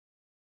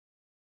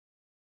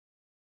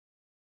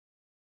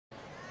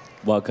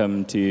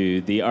Welcome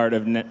to the art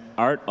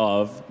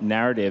of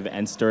narrative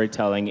and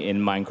storytelling in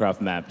Minecraft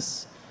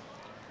maps.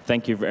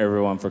 Thank you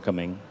everyone for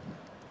coming.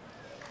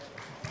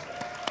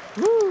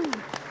 Woo.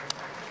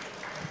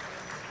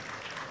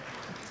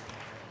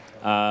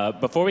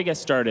 Before we get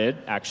started,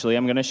 actually,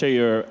 I'm going to show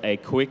you a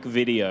quick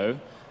video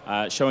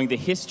showing the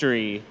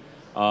history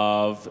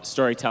of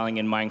storytelling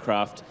in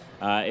Minecraft.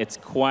 It's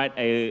quite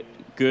a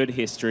good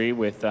history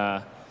with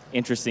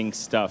interesting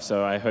stuff,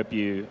 so I hope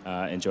you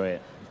enjoy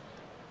it.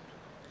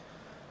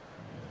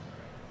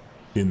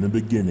 In the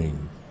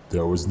beginning,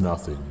 there was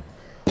nothing.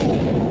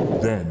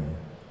 Then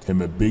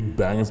came a big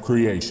bang of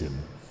creation.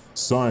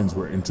 Signs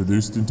were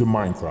introduced into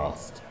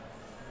Minecraft.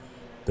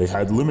 They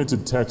had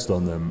limited text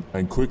on them,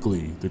 and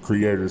quickly the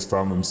creators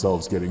found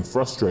themselves getting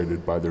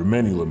frustrated by their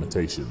many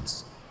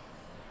limitations.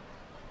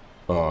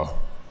 Hang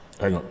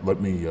on, let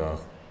me,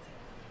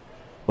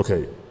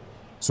 Okay,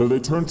 so they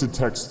turned to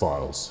text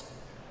files.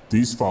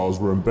 These files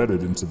were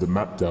embedded into the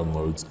map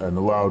downloads and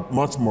allowed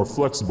much more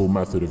flexible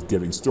method of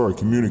getting story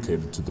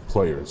communicated to the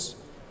players.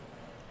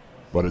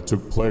 But it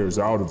took players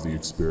out of the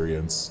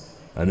experience,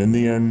 and in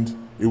the end,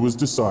 it was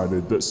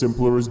decided that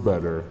simpler is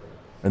better,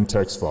 and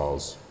text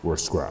files were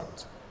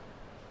scrapped.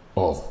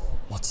 Oh,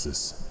 what's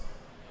this?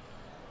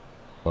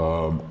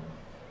 Okay,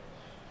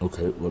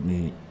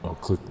 I'll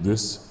click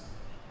this.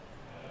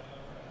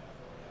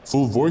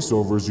 Full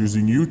voiceovers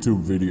using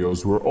YouTube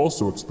videos were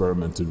also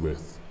experimented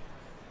with,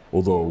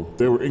 although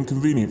they were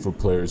inconvenient for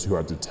players who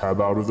had to tab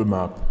out of the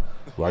map,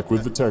 like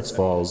with the text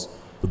files,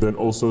 but then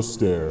also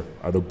stare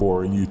at a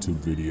boring YouTube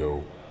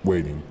video,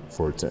 waiting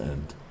for it to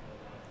end.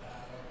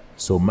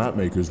 So map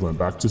makers went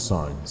back to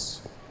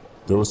signs.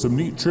 There were some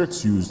neat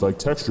tricks used like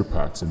texture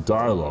packs and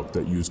dialogue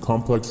that used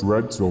complex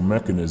redstone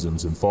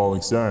mechanisms and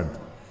falling sand.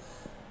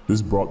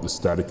 This brought the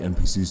static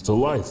NPCs to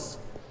life.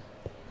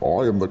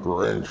 I am the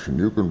Grinch, and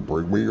you can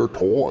bring me your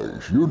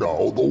toys. You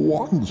know, the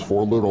ones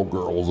for little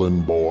girls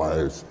and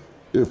boys.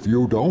 If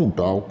you don't,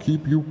 I'll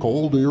keep you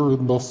cold here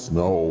in the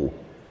snow.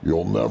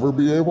 You'll never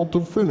be able to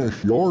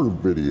finish your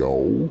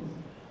video.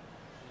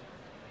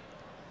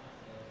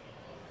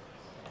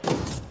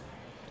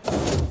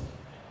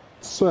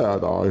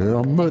 Sad I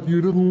am that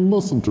you didn't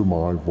listen to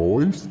my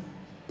voice.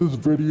 This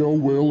video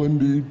will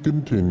indeed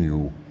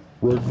continue,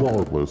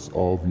 regardless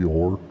of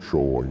your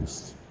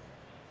choice.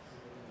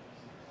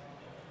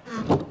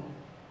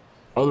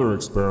 Other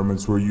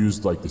experiments were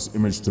used like this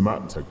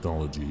image-to-map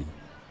technology.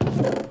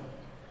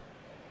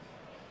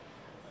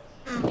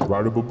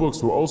 Writable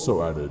books were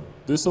also added.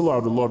 This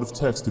allowed a lot of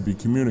text to be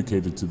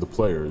communicated to the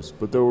players,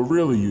 but they were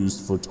really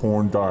used for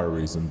torn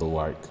diaries and the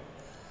like.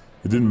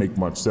 It didn't make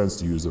much sense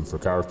to use them for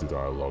character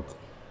dialogue.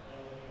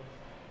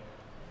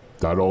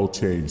 That all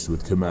changed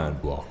with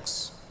command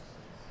blocks.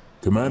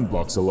 Command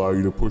blocks allow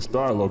you to push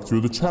dialogue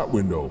through the chat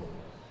window.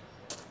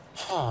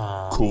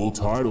 Cool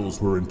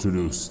titles were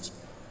introduced.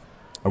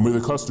 And with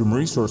a custom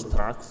resource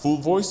pack, full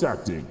voice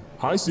acting.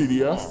 Hi,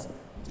 CDF.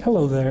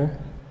 Hello there.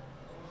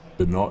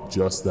 But not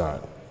just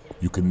that.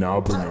 You can now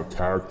bring your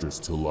characters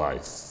to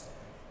life.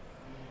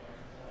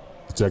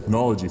 The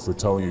technology for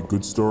telling a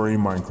good story in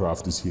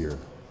Minecraft is here.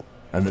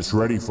 And it's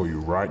ready for you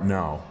right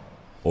now.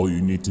 All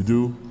you need to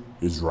do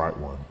is write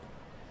one.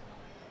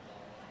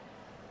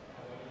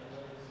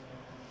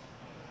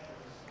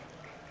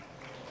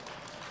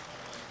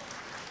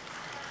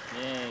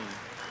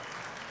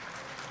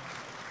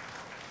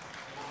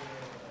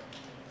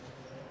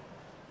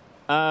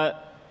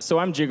 So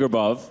I'm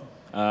Jiggerbov.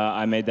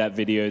 I made that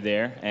video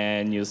there,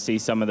 and you'll see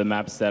some of the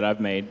maps that I've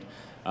made.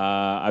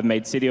 I've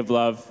made City of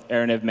Love,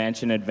 Arenev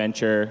Mansion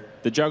Adventure,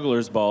 The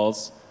Juggler's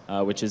Balls,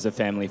 which is a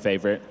family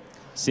favorite,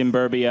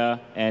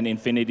 Simburbia, and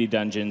Infinity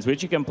Dungeons,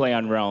 which you can play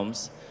on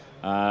Realms.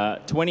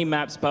 20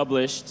 maps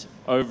published,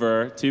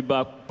 over 2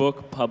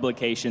 book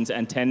publications,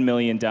 and 10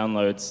 million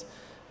downloads.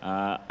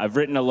 I've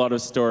written a lot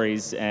of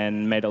stories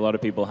and made a lot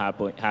of people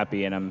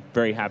happy, and I'm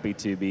very happy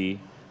to be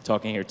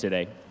talking here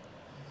today.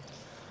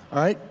 All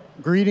right,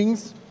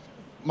 greetings.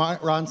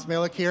 Ron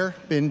Smalek here.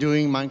 Been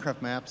doing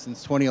Minecraft maps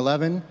since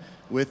 2011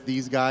 with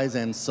these guys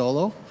and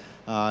solo.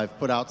 I've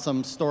put out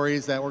some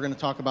stories that we're going to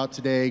talk about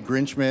today.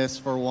 Grinchmas,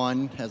 for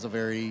one, has a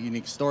very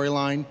unique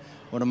storyline.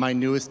 One of my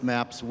newest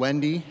maps,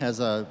 Wendy, has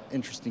an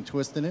interesting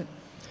twist in it.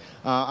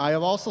 I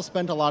have also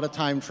spent a lot of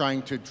time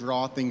trying to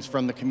draw things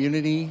from the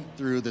community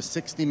through the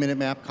 60-minute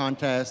map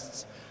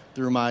contests,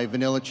 through my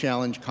Vanilla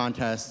Challenge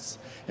contests,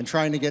 and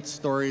trying to get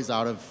stories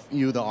out of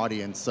you, the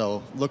audience.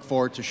 So look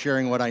forward to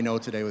sharing what I know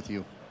today with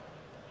you.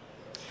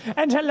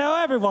 And hello,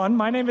 everyone.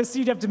 My name is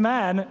CDF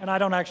Deman, and I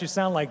don't actually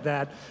sound like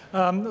that.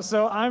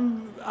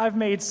 I've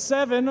made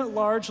 7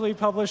 largely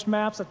published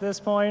maps at this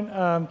point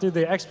through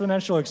the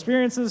Exponential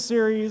Experiences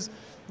series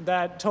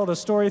that told a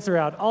story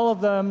throughout all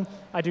of them.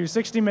 I do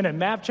 60-minute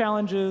map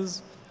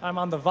challenges. I'm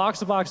on the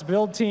Voxabox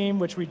build team,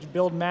 which we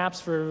build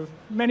maps for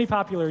many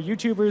popular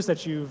YouTubers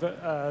that you've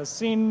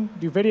seen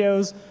do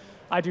videos.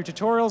 I do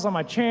tutorials on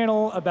my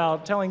channel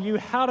about telling you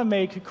how to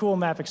make cool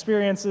map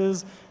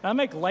experiences. And I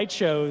make light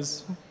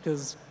shows,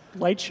 because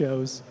light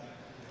shows.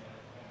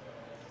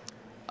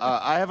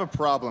 I have a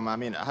problem. I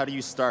mean, how do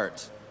you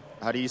start?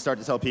 How do you start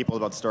to tell people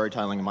about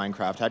storytelling in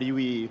Minecraft? How do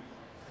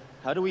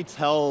we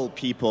tell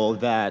people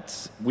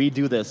that we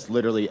do this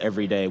literally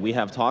every day? We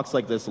have talks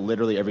like this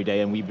literally every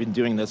day, and we've been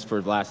doing this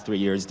for the last 3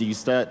 years. Do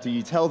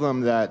you tell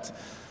them that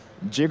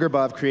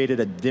Jiggerbov created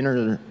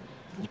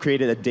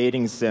a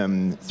dating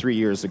sim 3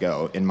 years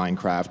ago in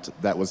Minecraft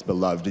that was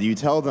beloved? Do you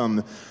tell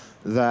them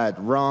that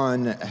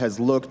Ron has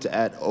looked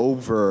at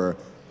over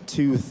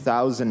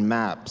 2,000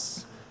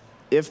 maps?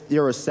 If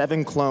there were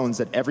 7 clones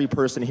at every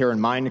person here in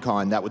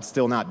MINECON, that would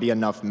still not be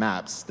enough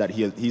maps, that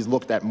he's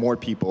looked at more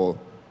people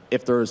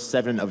if there are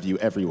 7 of you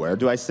everywhere.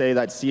 Do I say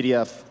that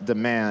CDF, the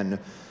man,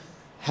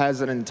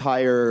 has an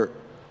entire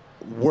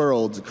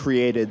world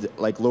created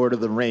like Lord of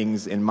the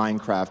Rings in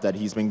Minecraft that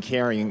he's been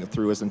carrying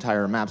through his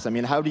entire maps? I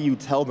mean, how do you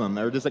tell them?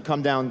 Or does it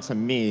come down to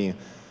me?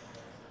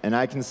 And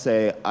I can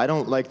say, I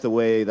don't like the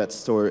way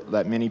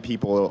that many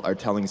people are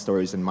telling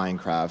stories in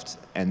Minecraft,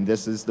 and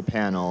this is the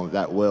panel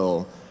that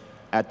will,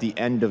 at the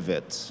end of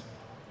it,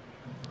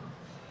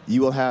 you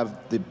will have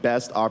the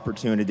best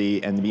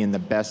opportunity and be in the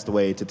best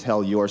way to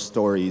tell your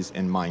stories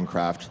in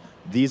Minecraft.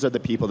 These are the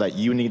people that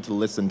you need to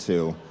listen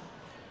to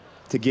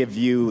give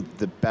you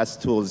the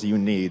best tools you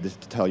need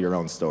to tell your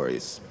own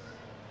stories.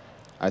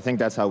 I think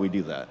that's how we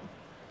do that.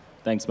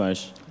 Thanks,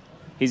 Mosh.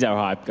 He's our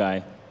hype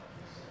guy.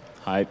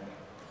 Hype.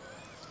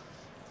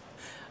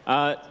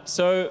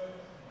 So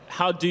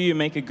how do you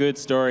make a good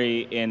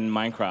story in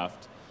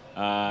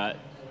Minecraft?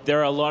 There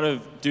are a lot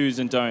of do's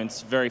and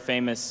don'ts, very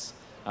famous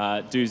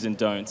do's and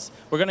don'ts.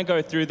 We're going to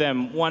go through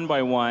them one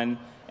by one,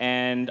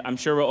 and I'm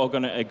sure we're all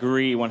going to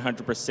agree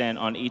 100%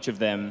 on each of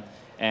them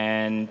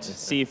and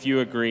see if you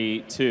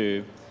agree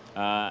too.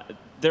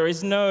 There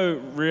is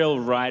no real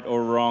right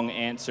or wrong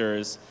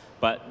answers,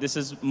 but this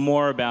is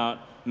more about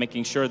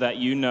making sure that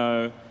you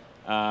know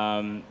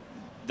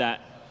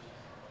that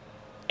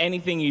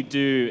anything you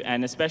do,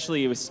 and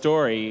especially with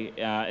story,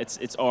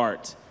 it's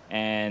art,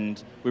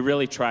 and we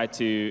really try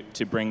to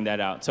bring that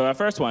out. So our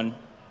first one,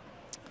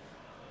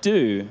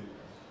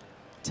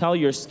 tell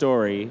your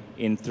story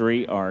in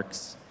 3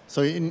 arcs.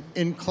 So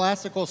in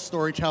classical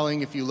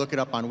storytelling, if you look it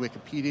up on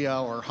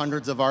Wikipedia or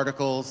hundreds of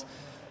articles,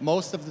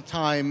 most of the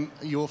time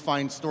you will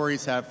find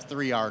stories have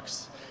 3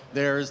 arcs.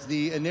 There's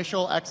the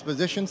initial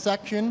exposition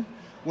section,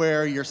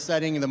 where you're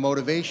setting the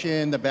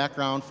motivation, the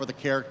background for the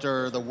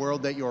character, the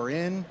world that you're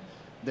in.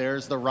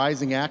 There's the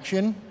rising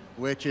action,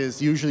 which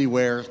is usually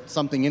where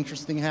something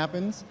interesting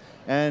happens.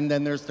 And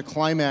then there's the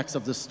climax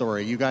of the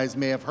story. You guys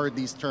may have heard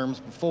these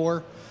terms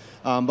before,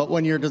 but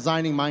when you're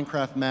designing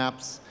Minecraft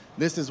maps,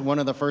 this is one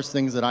of the first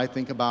things that I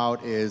think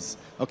about is,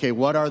 okay,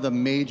 what are the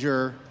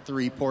major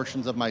 3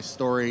 portions of my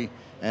story,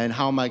 and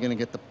how am I going to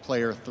get the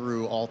player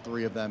through all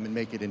 3 of them and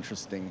make it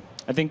interesting?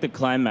 I think the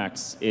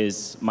climax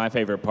is my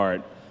favorite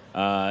part.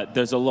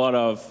 There's a lot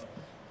of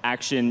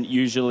action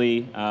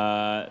usually.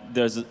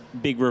 There's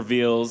big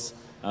reveals.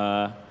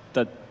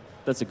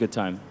 That's a good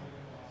time.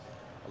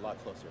 A lot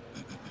closer.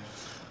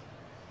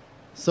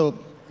 So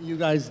you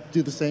guys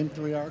do the same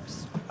 3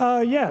 arcs?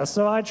 Yeah,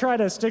 so I try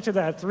to stick to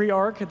that 3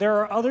 arc. There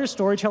are other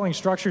storytelling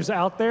structures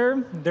out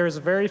there. There's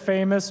a very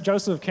famous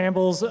Joseph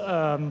Campbell's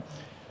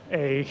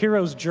A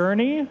Hero's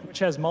Journey, which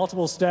has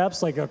multiple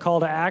steps, like a call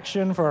to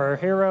action for our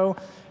hero,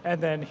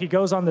 and then he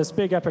goes on this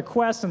big epic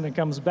quest and then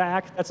comes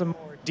back. That's a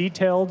more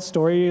detailed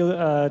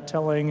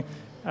storytelling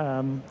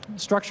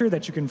structure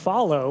that you can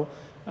follow.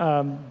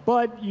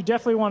 But you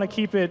definitely want to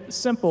keep it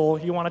simple.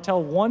 You want to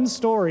tell one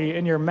story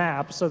in your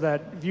map so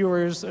that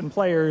viewers and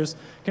players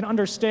can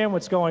understand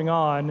what's going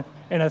on.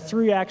 And a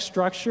 3-act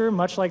structure,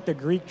 much like the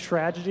Greek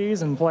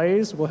tragedies and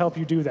plays, will help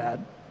you do that.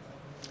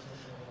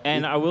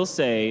 And I will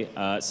say,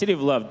 City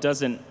of Love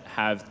doesn't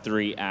have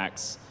 3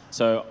 acts.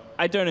 So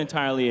I don't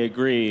entirely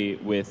agree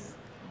with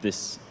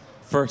this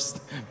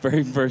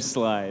very first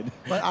slide.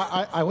 But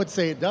I would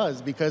say it does,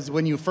 because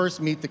when you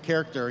first meet the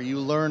character, you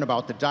learn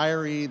about the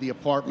diary, the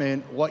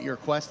apartment, what your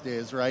quest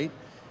is, right?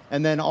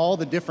 And then all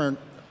the different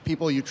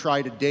people you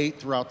try to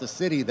date throughout the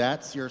city,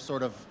 that's your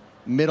sort of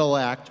middle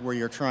act where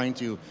you're trying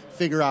to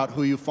figure out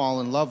who you fall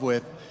in love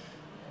with,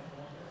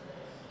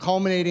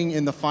 culminating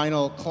in the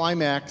final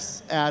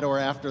climax at or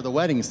after the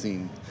wedding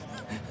scene.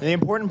 And the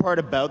important part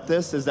about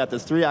this is that the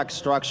 3-act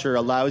structure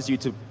allows you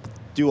to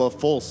do a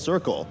full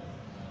circle.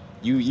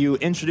 You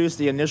introduce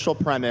the initial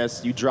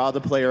premise, you draw the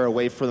player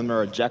away from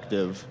their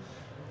objective,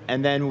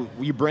 and then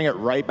you bring it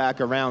right back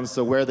around,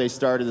 so where they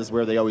started is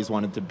where they always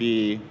wanted to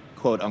be,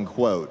 quote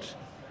unquote.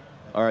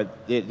 Or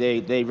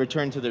they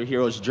return to their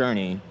hero's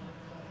journey.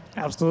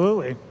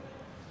 Absolutely.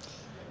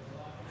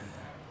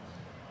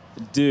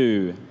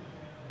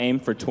 Aim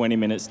for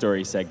 20-minute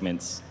story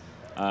segments.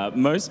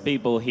 Most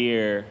people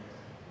here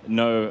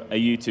know a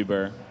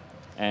YouTuber,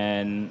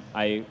 and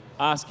I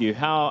ask you,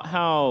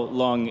 how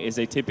long is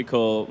a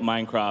typical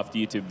Minecraft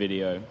YouTube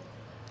video?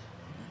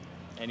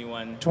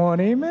 Anyone?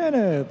 20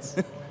 minutes.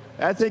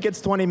 I think it's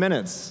 20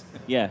 minutes.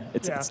 Yeah,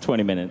 it's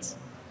 20 minutes.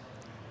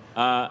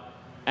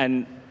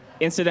 And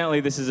incidentally,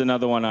 this is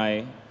another one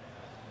I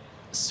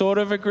sort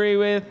of agree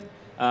with,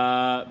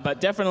 but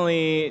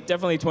definitely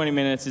 20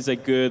 minutes is a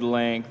good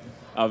length.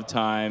 of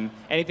time.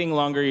 Anything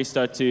longer, you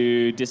start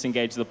to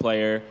disengage the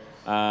player,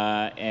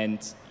 and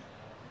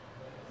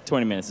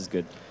 20 minutes is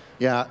good.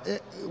 Yeah,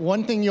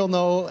 one thing you'll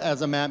know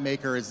as a map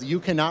maker is you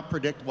cannot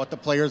predict what the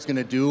player is going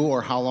to do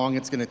or how long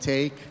it's going to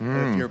take.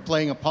 If you're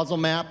playing a puzzle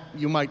map,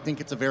 you might think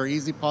it's a very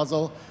easy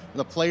puzzle.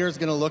 The player's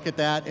going to look at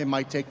that. It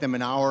might take them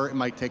an hour. It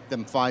might take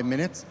them 5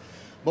 minutes.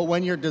 But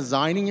when you're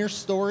designing your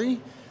story,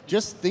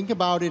 just think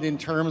about it in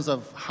terms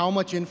of how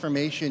much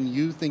information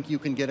you think you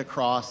can get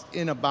across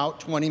in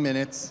about 20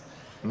 minutes,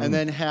 and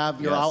then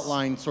have your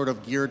outline sort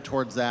of geared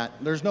towards that.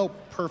 There's no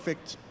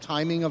perfect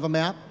timing of a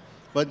map,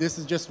 but this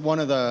is just one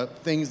of the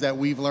things that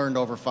we've learned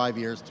over 5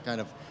 years to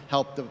kind of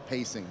help the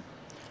pacing.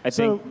 I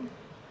think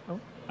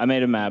I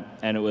made a map,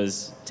 and it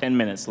was 10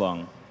 minutes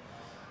long.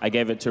 I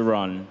gave it to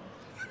Ron.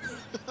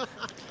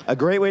 A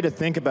great way to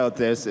think about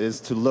this is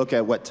to look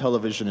at what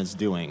television is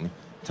doing.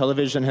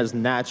 Television has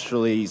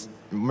naturally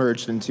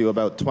merged into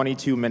about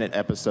 22-minute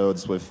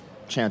episodes with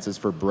chances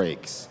for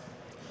breaks.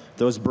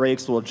 Those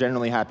breaks will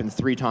generally happen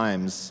 3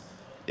 times.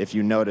 If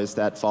you notice,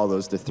 that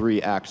follows the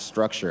 3-act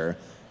structure.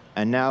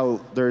 And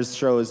now there's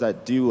shows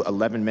that do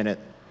 11-minute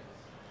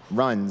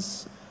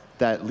runs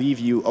that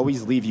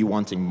always leave you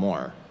wanting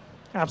more.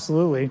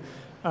 Absolutely.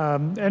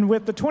 And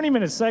with the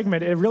 20-minute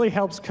segment, it really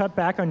helps cut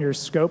back on your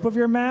scope of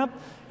your map.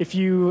 If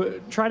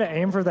you try to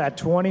aim for that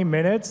 20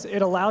 minutes,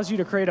 it allows you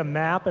to create a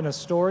map and a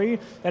story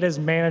that is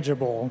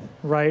manageable,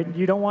 right?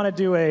 You don't want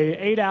to do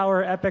a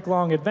 8-hour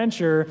epic-long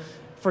adventure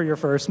for your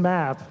first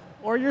map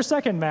or your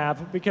second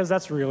map, because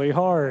that's really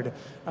hard.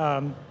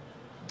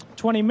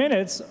 20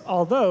 minutes,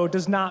 although,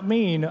 does not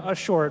mean a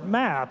short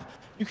map.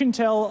 You can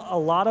tell a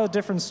lot of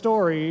different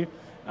story,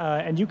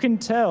 and you can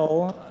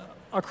tell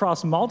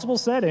across multiple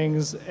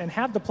settings and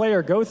have the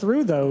player go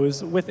through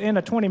those within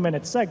a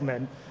 20-minute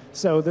segment.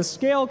 So the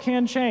scale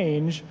can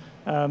change,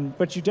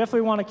 but you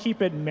definitely want to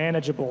keep it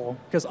manageable,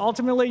 because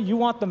ultimately you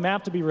want the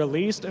map to be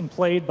released and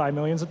played by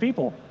millions of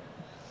people.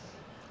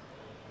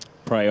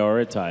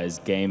 Prioritize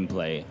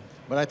gameplay.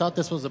 But I thought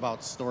this was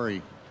about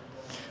story.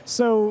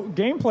 So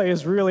gameplay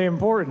is really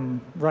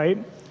important, right?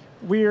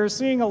 We are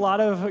seeing a lot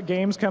of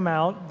games come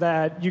out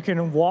that you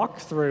can walk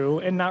through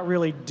and not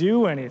really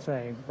do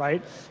anything,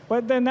 right?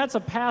 But then that's a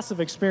passive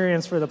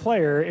experience for the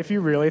player if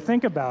you really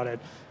think about it.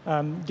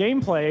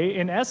 Gameplay,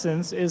 in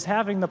essence, is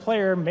having the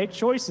player make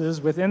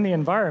choices within the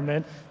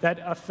environment that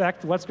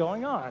affect what's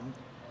going on.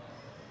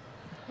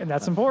 And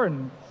that's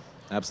important.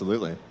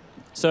 Absolutely.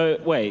 So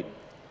wait,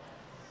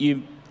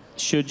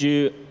 should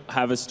you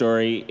have a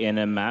story in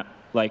a map?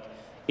 Like,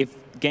 if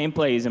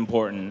gameplay is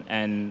important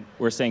and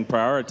we're saying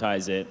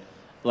prioritize it,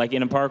 like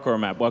in a parkour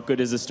map, what good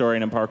is a story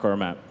in a parkour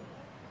map?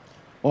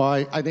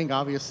 Well, I think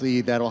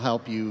obviously that'll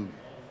help you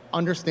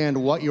understand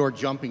what you're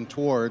jumping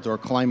towards or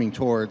climbing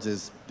towards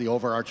is the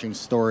overarching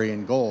story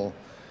and goal.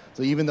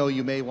 So even though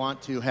you may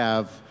want to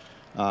have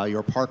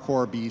your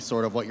parkour be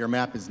sort of what your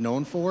map is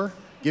known for,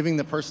 giving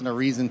the person a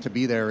reason to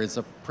be there is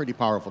a pretty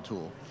powerful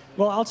tool.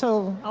 Well,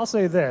 I'll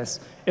say this.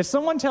 If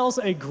someone tells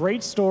a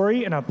great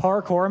story in a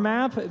parkour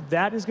map,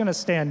 that is going to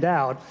stand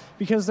out,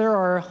 because there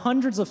are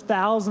hundreds of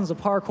thousands of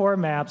parkour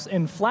maps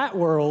in flat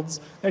worlds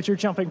that you're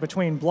jumping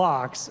between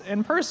blocks.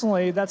 And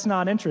personally, that's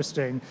not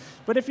interesting.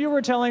 But if you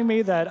were telling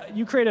me that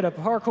you created a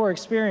parkour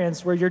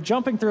experience where you're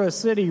jumping through a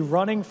city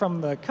running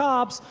from the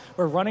cops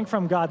or running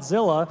from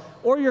Godzilla,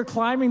 or you're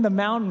climbing the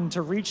mountain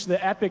to reach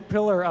the epic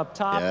pillar up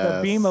top, the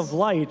beam of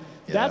light,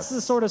 that's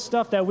the sort of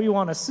stuff that we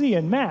want to see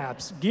in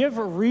maps. Give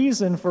a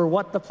reason for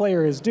what the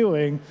player is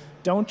doing.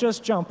 Don't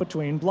just jump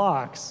between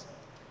blocks.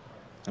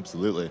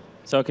 Absolutely.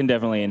 So it can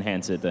definitely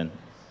enhance it then.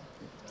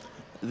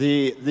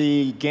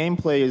 The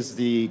gameplay is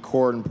the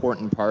core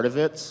important part of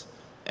it,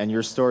 and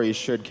your story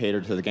should cater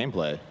to the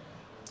gameplay.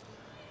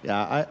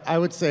 Yeah, I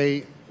would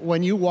say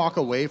when you walk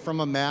away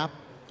from a map,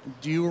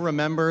 do you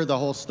remember the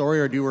whole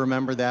story, or do you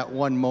remember that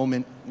one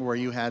moment where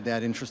you had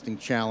that interesting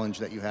challenge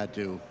that you had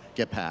to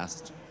get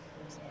past?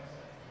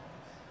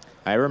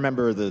 I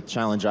remember the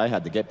challenge I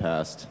had to get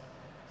past.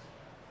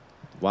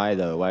 Why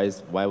though?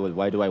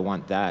 Why do I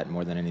want that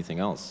more than anything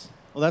else?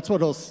 Well, that's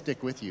what'll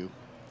stick with you.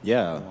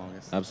 Yeah,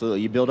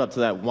 absolutely. You build up to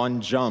that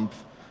one jump,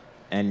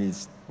 and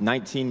it's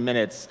 19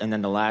 minutes, and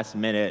then the last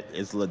minute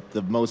is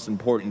the most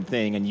important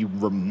thing, and you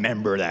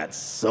remember that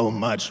so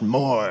much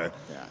more.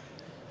 Yeah.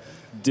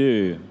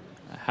 Do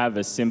have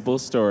a simple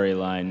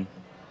storyline.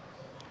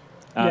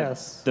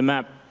 Yes. The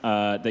map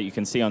that you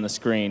can see on the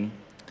screen,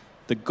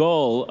 the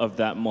goal of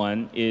that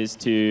one is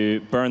to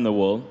burn the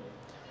wool.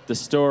 The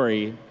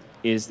story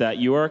is that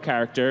you are a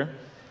character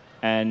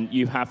and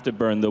you have to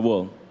burn the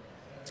wool.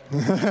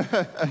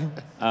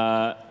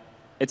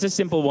 It's a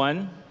simple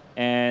one,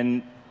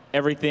 and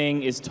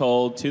everything is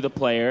told to the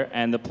player,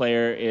 and the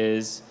player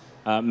is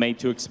made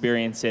to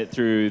experience it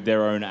through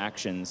their own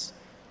actions.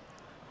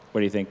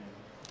 What do you think?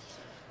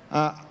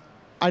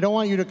 I don't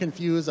want you to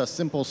confuse a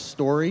simple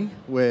story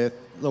with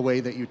the way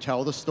that you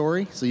tell the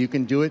story. So you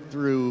can do it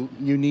through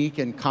unique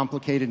and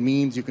complicated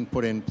means. You can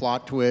put in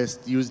plot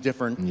twists, use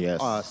different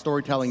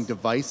storytelling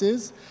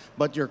devices,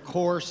 but your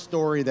core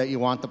story that you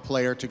want the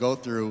player to go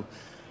through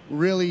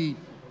really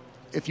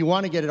if you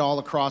want to get it all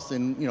across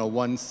in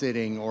one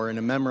sitting or in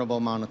a memorable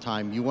amount of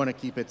time, you want to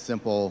keep it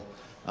simple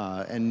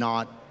and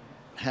not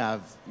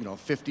have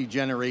 50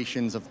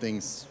 generations of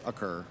things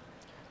occur.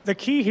 The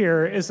key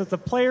here is that the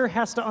player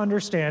has to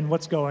understand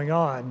what's going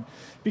on.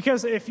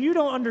 Because if you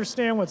don't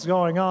understand what's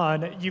going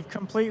on, you've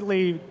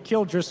completely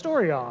killed your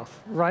story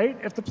off, right?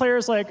 If the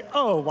player's like,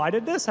 oh, why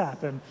did this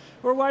happen?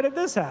 Or why did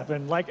this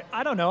happen? Like,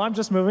 I don't know, I'm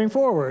just moving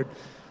forward.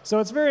 So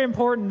it's very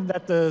important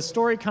that the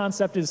story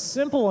concept is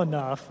simple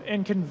enough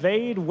and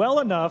conveyed well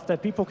enough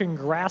that people can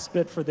grasp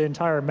it for the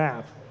entire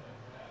map.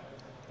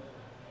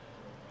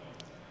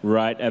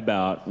 Write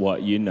about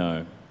what you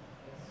know.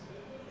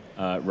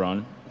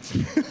 Ron?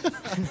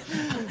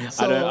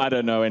 I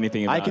don't know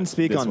anything about I can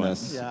speak this on one.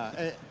 this.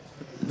 Yeah.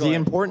 The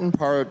important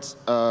part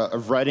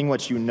of writing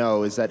what you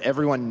know is that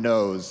everyone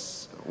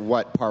knows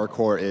what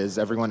parkour is.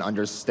 Everyone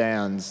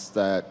understands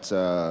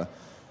that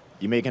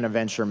you make an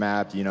adventure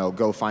map,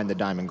 go find the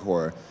diamond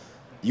core.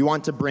 You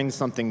want to bring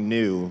something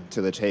new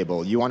to the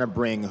table. You want to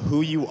bring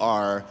who you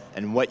are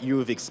and what you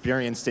have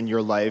experienced in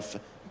your life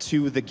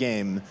to the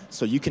game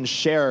so you can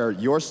share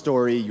your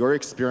story, your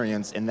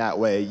experience in that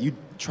way. You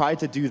try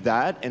to do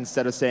that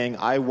instead of saying,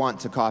 I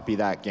want to copy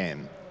that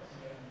game.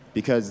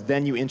 Because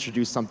then you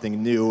introduce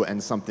something new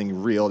and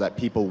something real that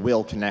people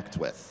will connect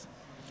with.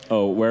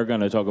 Oh, we're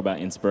going to talk about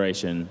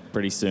inspiration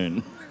pretty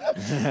soon.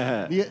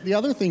 The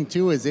other thing,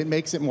 too, is it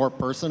makes it more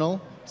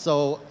personal.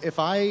 So if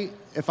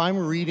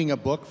I'm reading a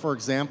book, for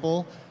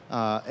example,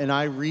 and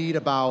I read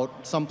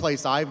about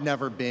someplace I've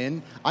never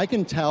been, I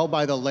can tell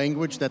by the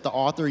language that the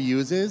author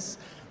uses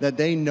that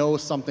they know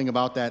something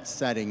about that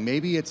setting.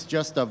 Maybe it's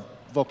just a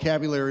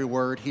vocabulary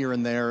word here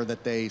and there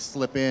that they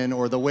slip in,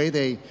 or the way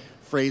they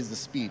phrase the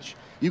speech.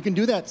 You can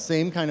do that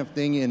same kind of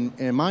thing in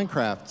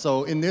Minecraft.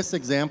 So in this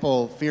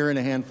example, Fear in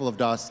a Handful of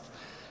Dust,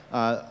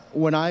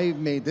 when I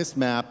made this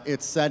map,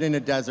 it's set in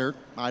a desert.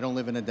 I don't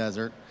live in a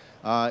desert.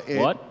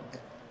 What?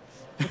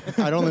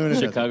 I don't live in a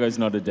desert. Chicago's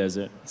not a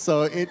desert.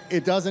 So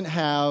it doesn't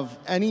have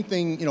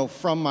anything,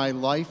 from my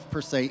life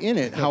per se in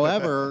it.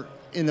 However,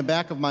 in the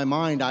back of my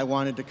mind, I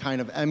wanted to kind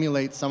of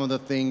emulate some of the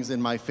things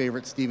in my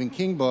favorite Stephen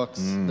King books,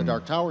 the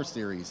Dark Tower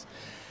series.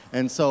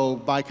 And so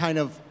by kind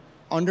of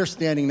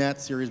understanding that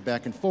series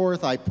back and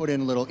forth, I put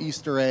in little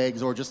Easter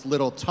eggs or just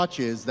little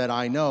touches that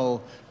I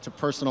know to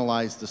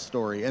personalize the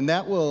story. And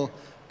that will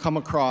come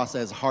across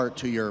as heart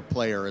to your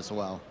player as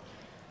well.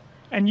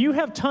 And you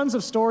have tons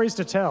of stories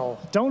to tell.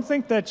 Don't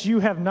think that you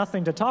have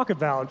nothing to talk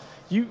about.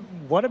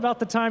 What about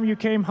the time you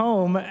came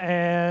home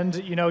and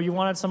you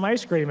wanted some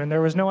ice cream and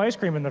there was no ice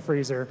cream in the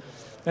freezer?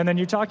 And then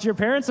you talked to your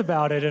parents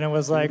about it and it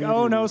was like,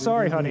 oh no,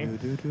 sorry, honey.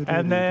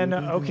 And then,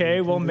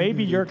 okay, well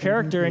maybe your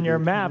character in your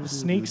map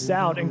sneaks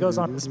out and goes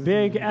on this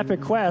big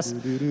epic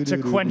quest to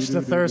quench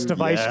the thirst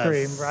of ice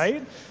cream,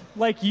 right?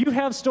 Like, you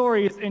have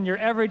stories in your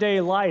everyday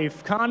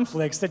life,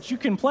 conflicts that you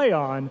can play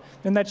on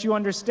and that you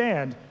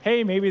understand.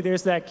 Hey, maybe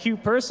there's that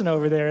cute person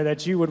over there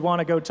that you would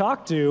want to go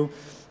talk to,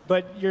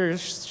 but you're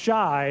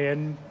shy,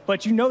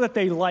 but you know that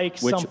they like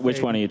something.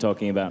 Which one are you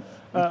talking about?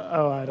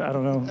 I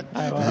don't know.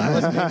 I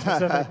wasn't being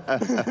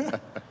specific.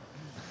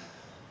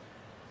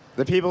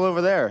 The people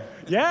over there.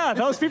 Yeah,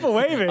 those people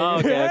waving. Oh,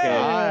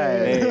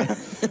 okay.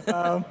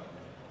 Hi.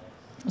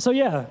 So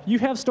yeah, you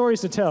have stories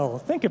to tell.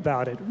 Think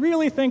about it.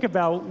 Really think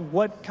about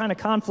what kind of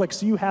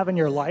conflicts you have in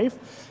your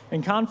life.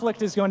 And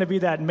conflict is going to be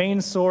that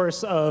main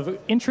source of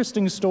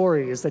interesting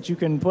stories that you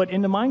can put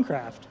into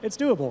Minecraft. It's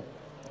doable.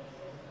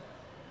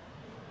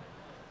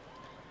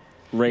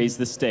 Raise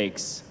the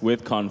stakes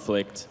with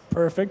conflict.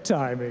 Perfect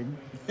timing.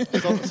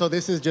 So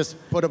this is just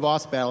put a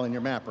boss battle in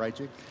your map, right,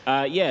 Jake?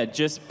 Yeah,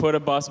 just put a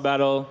boss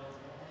battle.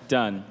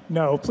 Done.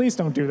 No, please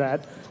don't do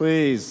that.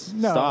 Please,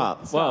 No.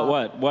 stop.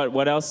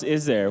 What else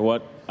is there?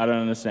 I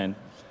don't understand.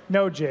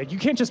 No, Jake, you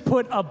can't just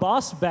put a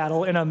boss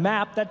battle in a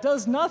map that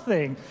does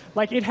nothing.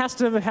 Like, it has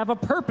to have a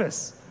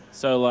purpose.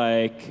 So,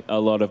 like, a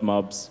lot of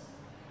mobs.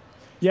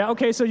 Yeah,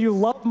 okay, so you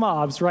love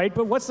mobs, right?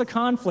 But what's the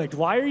conflict?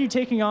 Why are you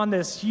taking on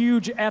this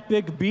huge,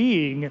 epic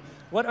being?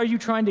 What are you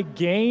trying to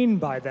gain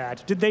by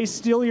that? Did they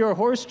steal your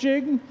horse,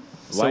 Jig?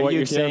 So what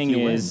you're saying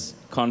is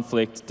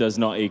conflict does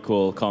not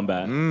equal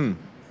combat.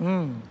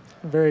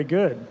 Very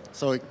good.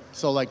 So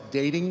like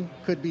dating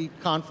could be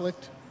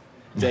conflict?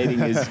 Dating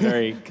is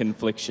very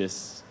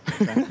conflictious.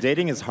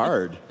 Dating is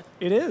hard.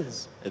 It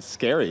is. It's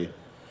scary.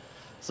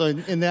 So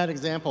in that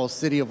example,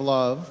 City of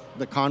Love,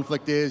 the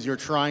conflict is you're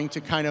trying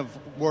to kind of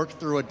work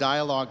through a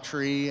dialogue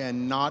tree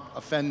and not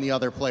offend the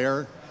other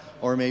player,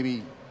 or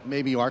maybe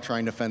you are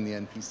trying to offend the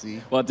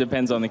NPC. Well, it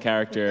depends on the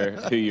character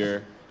who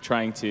you're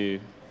trying to,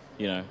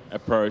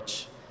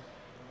 approach.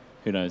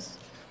 Who knows?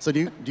 So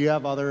do you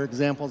have other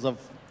examples of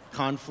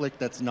conflict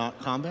that's not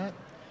combat?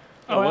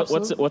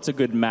 What's a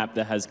good map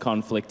that has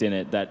conflict in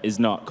it that is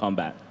not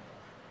combat?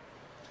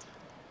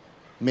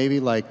 Maybe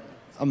like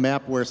a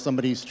map where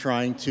somebody's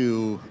trying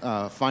to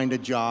find a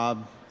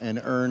job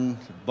and earn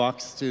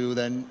bucks to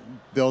then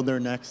build their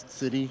next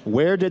city.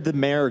 Where did the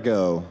mayor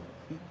go?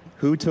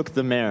 Who took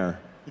the mayor?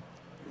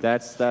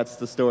 That's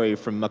the story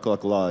from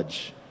Muckluck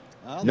Lodge.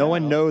 No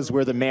one knows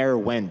where the mayor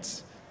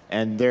went.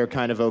 and they're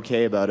kind of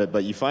okay about it.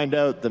 But you find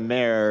out the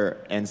mayor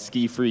and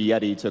ski-free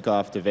Yeti took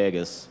off to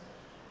Vegas.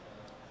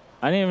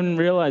 I didn't even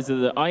realize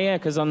that. Oh yeah,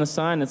 because on the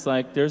sign it's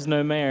like there's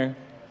no mayor.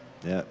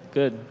 Yeah.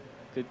 Good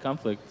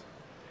conflict.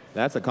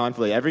 That's a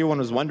conflict. Everyone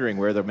was wondering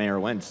where the mayor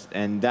went,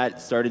 and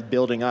that started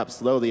building up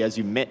slowly as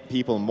you met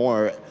people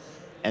more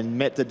and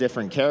met the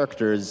different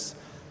characters.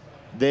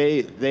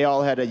 They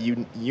all had a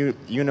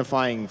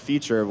unifying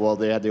feature. Well,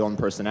 they had their own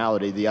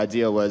personality. The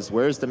idea was,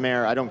 where's the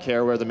mayor? I don't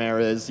care where the mayor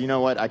is. You know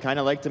what? I kind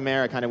of like the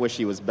mayor. I kind of wish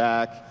he was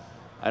back.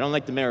 I don't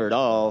like the mayor at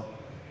all.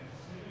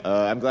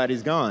 I'm glad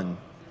he's gone.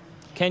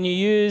 Can you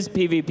use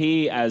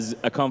PvP as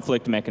a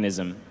conflict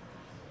mechanism?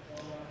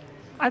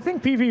 I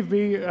think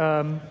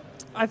PvP,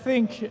 I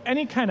think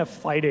any kind of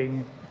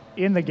fighting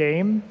in the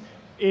game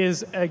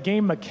is a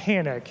game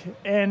mechanic,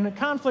 and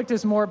conflict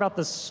is more about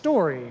the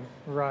story,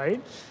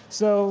 right?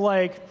 So,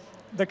 like,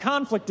 the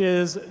conflict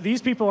is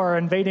these people are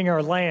invading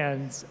our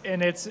lands,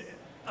 and it's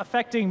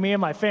affecting me and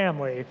my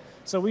family,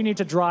 so we need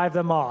to drive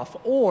them off.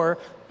 Or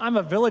I'm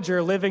a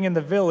villager living in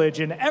the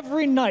village, and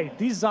every night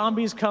these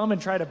zombies come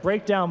and try to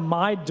break down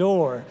my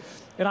door.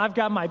 And I've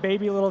got my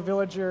baby little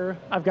villager,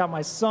 I've got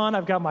my son,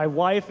 I've got my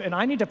wife, and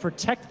I need to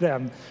protect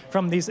them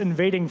from these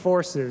invading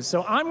forces.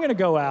 So I'm going to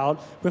go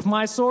out with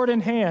my sword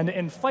in hand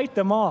and fight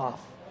them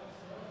off.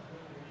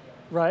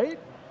 Right?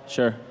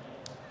 Sure.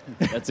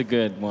 That's a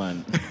good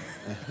one.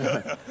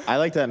 I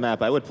like that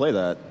map. I would play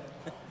that.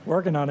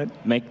 Working on it.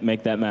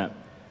 Make that map.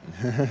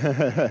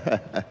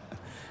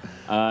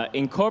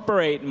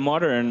 Incorporate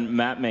modern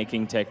map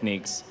making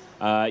techniques.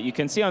 You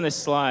can see on this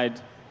slide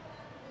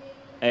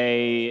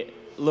a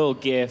little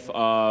GIF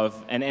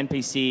of an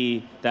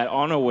NPC that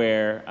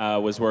Unaware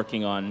was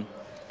working on.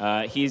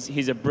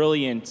 He's a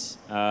brilliant,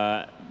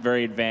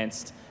 very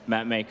advanced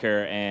map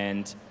maker,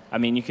 and I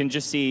mean, you can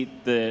just see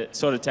the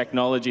sort of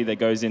technology that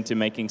goes into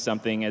making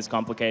something as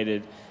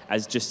complicated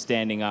as just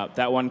standing up.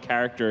 That one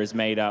character is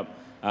made up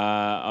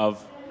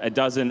of a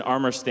dozen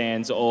armor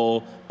stands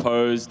all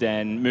posed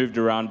and moved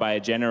around by a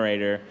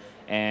generator,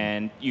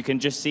 and you can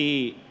just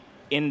see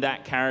in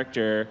that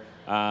character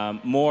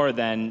more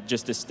than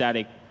just a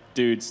static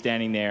dude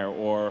standing there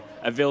or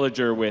a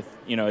villager with,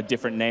 you know, a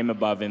different name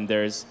above him.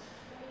 There's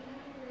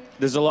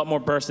a lot more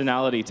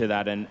personality to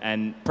that,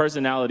 and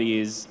personality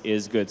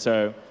is good.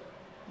 So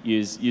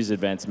use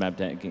advanced map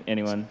tech.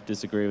 Anyone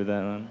disagree with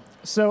that one?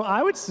 So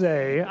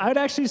I'd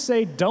actually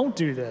say don't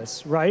do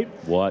this, right?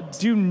 What?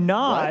 Do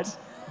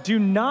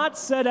not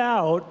set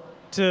out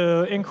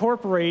to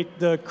incorporate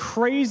the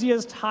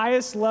craziest,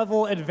 highest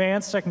level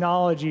advanced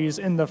technologies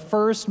in the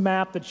first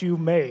map that you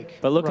make.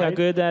 But look how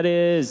good that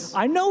is.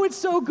 I know it's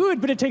so good,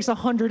 but it takes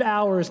 100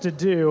 hours to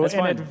do That's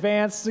and fine.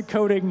 advanced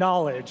coding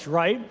knowledge,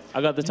 right?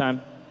 I got the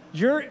time.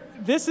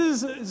 This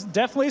is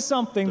definitely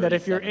something that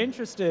if you're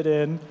interested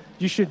in,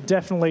 you should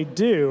definitely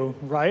do,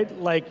 right?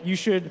 Like, you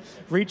should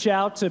reach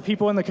out to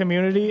people in the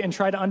community and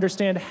try to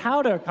understand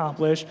how to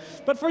accomplish.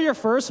 But for your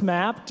first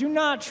map, do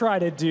not try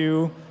to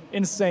do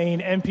insane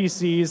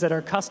NPCs that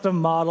are custom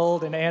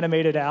modeled and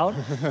animated out.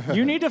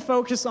 You need to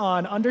focus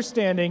on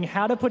understanding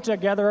how to put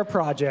together a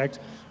project,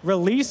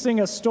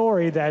 releasing a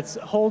story that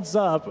holds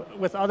up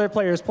with other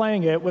players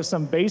playing it with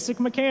some basic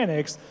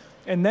mechanics,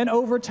 and then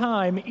over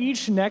time,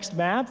 each next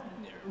map,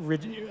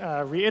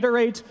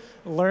 reiterate,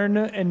 learn,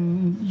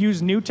 and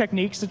use new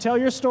techniques to tell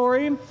your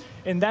story,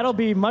 and that'll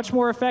be much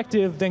more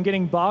effective than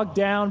getting bogged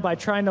down by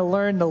trying to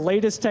learn the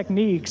latest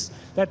techniques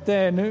that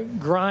then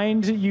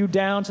grind you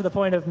down to the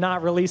point of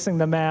not releasing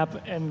the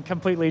map and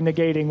completely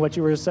negating what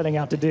you were setting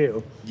out to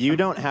do. You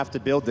don't have to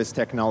build this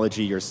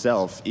technology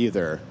yourself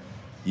either.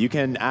 You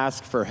can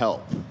ask for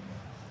help.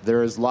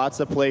 There's lots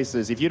of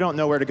places. If you don't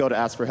know where to go to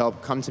ask for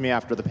help, come to me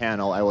after the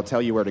panel. I will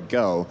tell you where to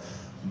go.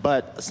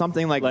 But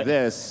something like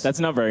this... That's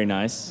not very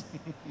nice.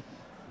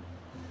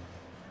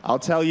 I'll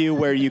tell you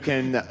where you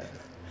can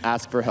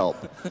ask for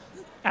help.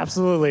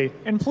 Absolutely.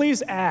 And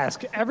please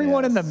ask.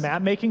 Everyone in the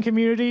map-making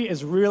community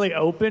is really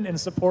open and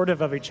supportive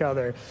of each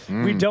other.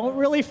 We don't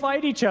really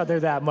fight each other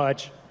that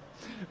much.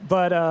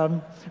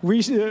 But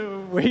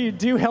we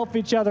do help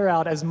each other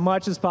out as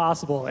much as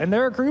possible. And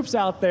there are groups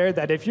out there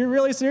that if you're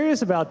really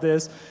serious about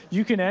this,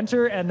 you can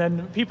enter, and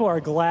then people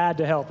are glad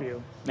to help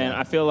you. Man,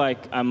 I feel like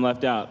I'm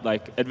left out.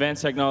 Like,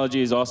 advanced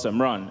technology is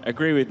awesome. Ron,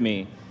 agree with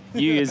me.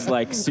 You use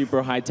like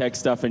super high-tech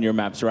stuff in your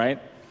maps, right?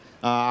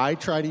 I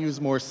try to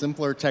use more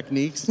simpler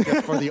techniques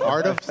just for the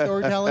art of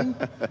storytelling,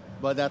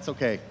 but that's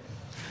okay.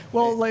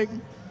 Well,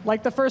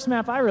 like the first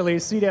map I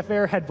released, CDF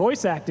Air, had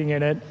voice acting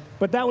in it,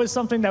 but that was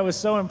something that was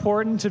so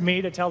important to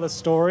me to tell the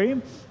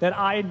story that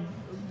I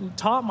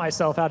taught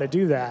myself how to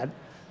do that,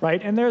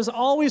 right? And there's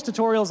always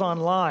tutorials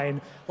online.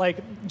 Like,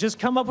 just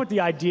come up with the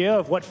idea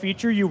of what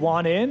feature you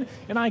want in,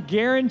 and I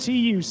guarantee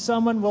you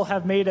someone will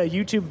have made a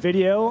YouTube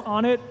video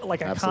on it,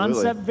 like a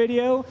concept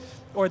video,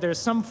 or there's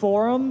some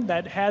forum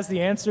that has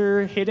the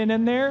answer hidden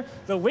in there,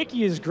 the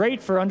wiki is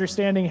great for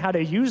understanding how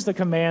to use the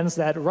commands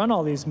that run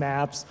all these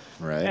maps.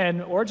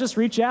 Right. Or just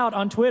reach out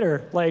on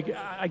Twitter. Like,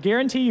 I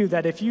guarantee you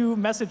that if you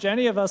message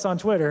any of us on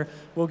Twitter,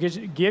 we'll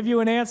give you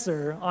an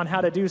answer on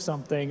how to do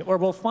something, or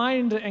we'll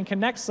find and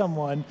connect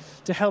someone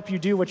to help you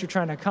do what you're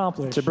trying to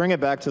accomplish. To bring it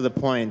back to the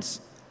point,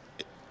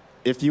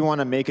 if you want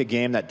to make a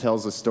game that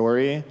tells a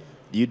story,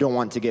 you don't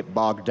want to get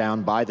bogged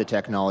down by the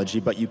technology,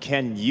 but you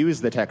can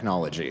use the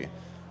technology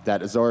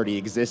that is already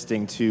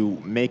existing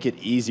to make it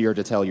easier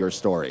to tell your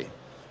story.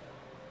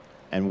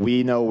 And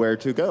we know where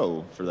to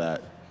go for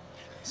that.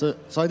 So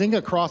I think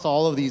across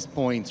all of these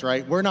points,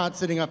 right, we're not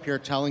sitting up here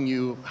telling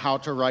you how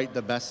to write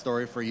the best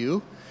story for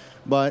you.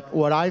 But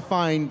what I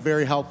find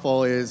very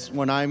helpful is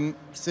when I'm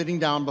sitting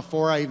down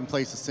before I even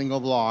place a single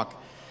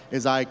block,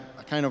 is I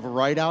kind of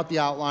write out the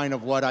outline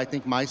of what I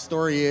think my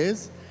story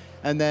is,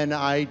 and then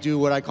I do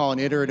what I call an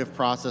iterative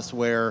process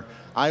where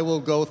I will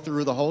go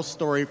through the whole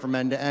story from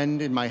end to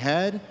end in my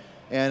head,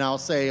 and I'll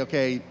say,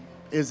 okay,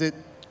 is it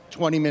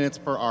 20 minutes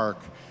per arc?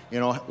 You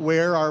know,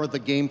 where are the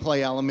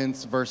gameplay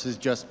elements versus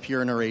just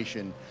pure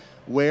narration?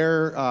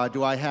 Where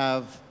do I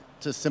have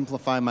to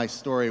simplify my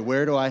story?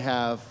 Where do I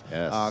have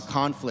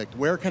conflict?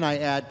 Where can I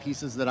add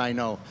pieces that I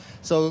know?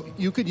 So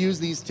you could use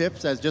these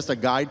tips as just a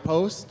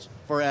guidepost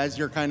for as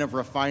you're kind of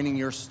refining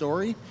your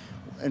story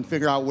and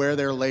figure out where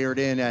they're layered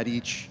in at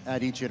each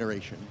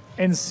iteration.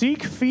 And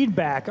seek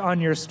feedback on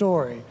your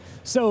story.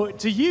 So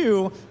to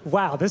you,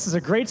 wow, this is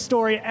a great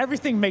story.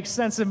 Everything makes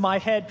sense in my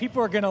head.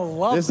 People are going to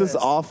love this. This is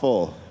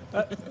awful.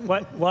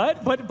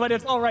 What? But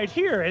it's all right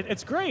here.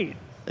 It's great.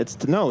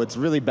 No, it's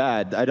really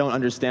bad. I don't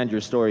understand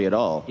your story at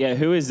all. Yeah,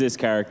 who is this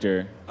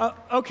character?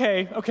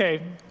 Okay.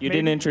 You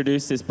didn't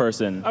introduce this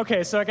person.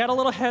 Okay, so I got a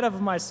little ahead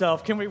of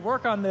myself. Can we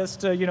work on this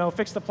to,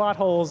 fix the plot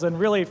holes and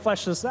really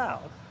flesh this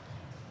out?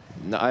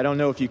 No, I don't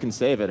know if you can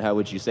save it. How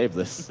would you save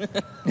this?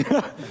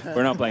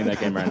 We're not playing that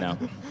game right now.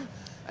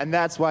 And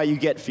that's why you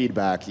get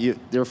feedback.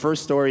 Their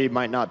first story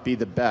might not be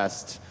the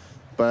best,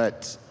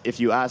 but if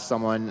you ask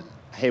someone,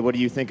 hey, what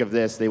do you think of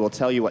this? They will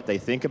tell you what they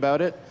think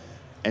about it.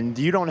 And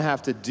you don't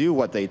have to do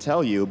what they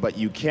tell you, but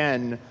you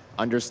can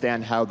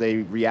understand how they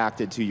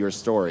reacted to your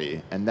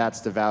story. And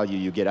that's the value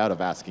you get out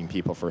of asking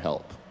people for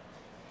help.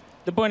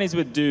 The point is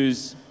with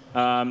dues,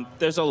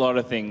 there's a lot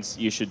of things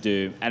you should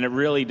do, and it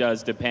really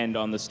does depend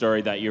on the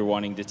story that you're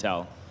wanting to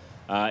tell.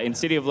 In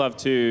City of Love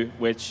 2,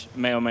 which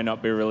may or may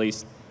not be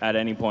released at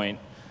any point,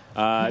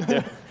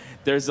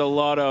 there's a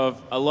lot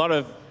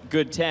of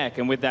good tech,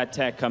 and with that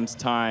tech comes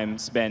time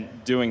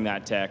spent doing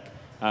that tech.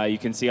 You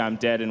can see I'm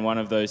dead in one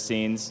of those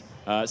scenes.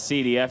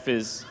 CDF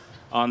is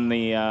on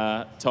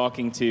the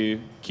talking to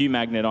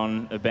Q-Magnet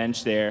on a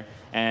bench there,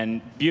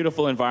 and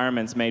beautiful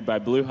environments made by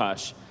Blue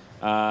Hush.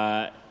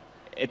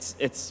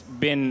 It's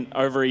been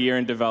over a year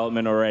in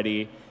development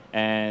already,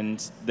 and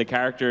the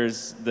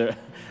characters, the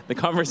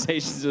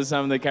conversations with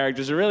some of the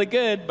characters are really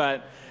good,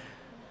 but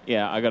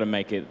yeah, I gotta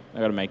make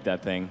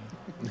that thing.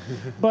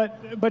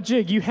 But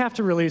Jig, you have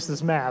to release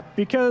this map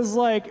because,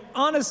 like,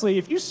 honestly,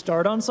 if you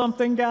start on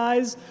something,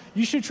 guys,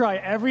 you should try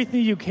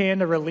everything you can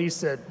to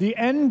release it. The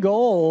end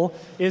goal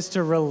is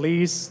to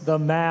release the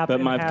map.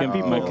 But my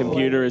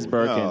computer is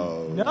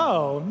broken.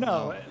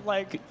 No,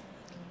 like.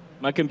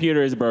 My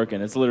computer is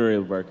broken. It's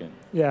literally broken.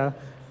 Yeah.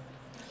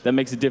 That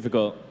makes it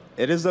difficult.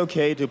 It is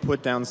okay to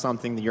put down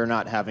something that you're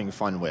not having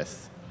fun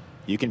with.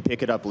 You can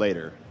pick it up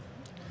later.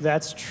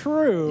 That's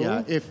true.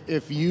 Yeah,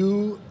 if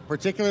you,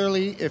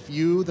 particularly if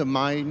you, the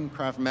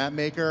Minecraft map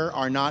maker,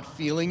 are not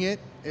feeling it,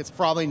 it's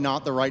probably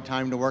not the right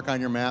time to work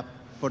on your map.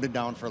 Put it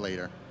down for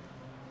later.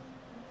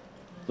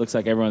 Looks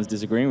like everyone's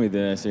disagreeing with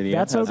this.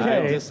 That's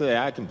okay.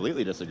 I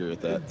completely disagree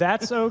with that.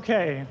 That's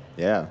okay.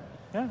 Yeah.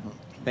 Yeah.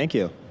 Thank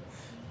you.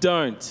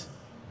 Don't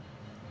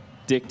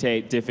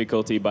dictate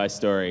difficulty by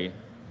story.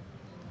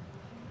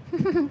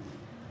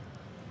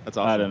 That's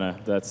awesome. I don't know.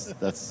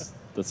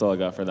 That's all I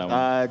got for that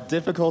one.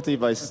 Difficulty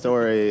by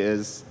story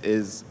is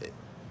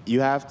you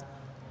have,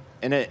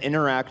 in an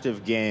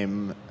interactive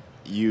game,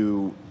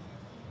 you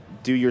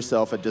do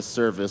yourself a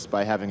disservice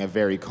by having a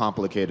very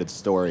complicated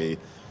story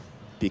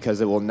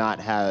because it will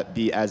not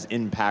be as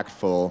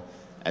impactful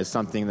as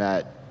something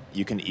that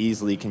you can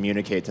easily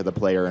communicate to the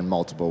player in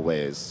multiple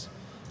ways.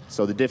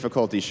 So the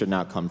difficulty should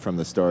not come from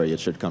the story, it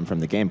should come from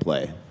the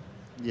gameplay.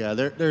 Yeah,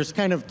 there's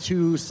kind of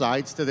two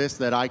sides to this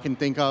that I can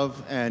think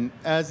of, and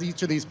as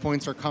each of these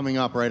points are coming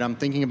up, right, I'm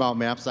thinking about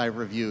maps I've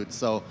reviewed.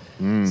 So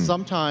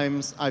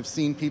sometimes I've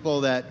seen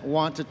people that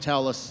want to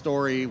tell a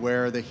story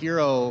where the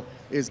hero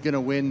is going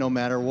to win no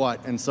matter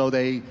what, and so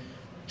they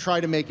try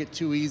to make it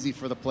too easy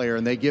for the player,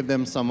 and they give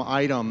them some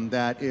item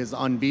that is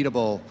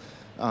unbeatable.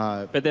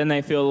 But then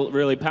they feel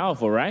really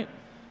powerful, right?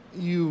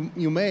 You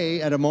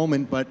may at a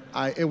moment, but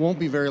it won't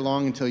be very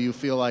long until you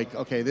feel like,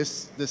 okay,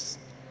 this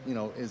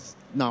is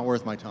not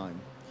worth my time.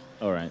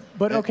 All right.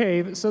 But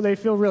okay, so they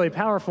feel really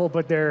powerful,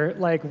 but they're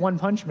like One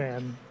Punch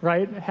Man,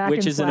 right? Hack Which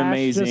and is an slash,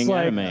 amazing just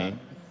like, anime.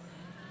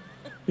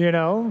 You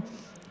know,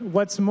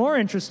 what's more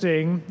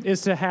interesting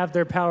is to have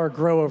their power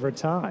grow over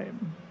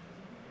time.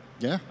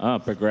 Yeah. Oh,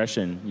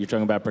 progression. You're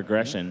talking about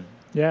progression.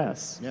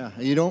 Yes. Yeah.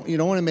 You don't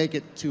want to make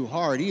it too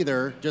hard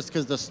either. Just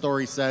because the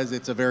story says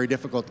it's a very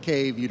difficult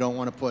cave, you don't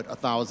want to put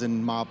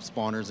 1,000 mob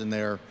spawners in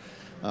there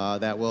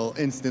that will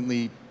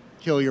instantly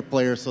kill your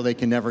players so they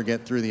can never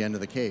get through the end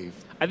of the cave.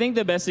 I think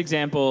the best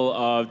example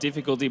of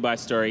difficulty by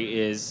story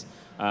is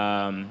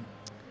Herobrine's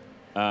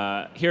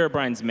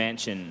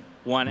Mansion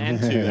 1 and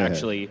 2,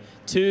 actually.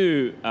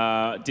 2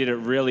 did it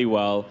really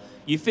well.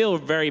 You feel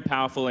very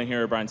powerful in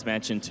Herobrine's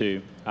Mansion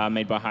 2,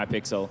 made by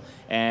Hypixel.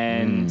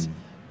 And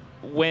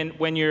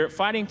when you're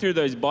fighting through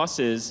those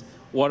bosses,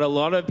 what a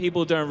lot of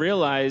people don't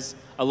realize,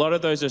 a lot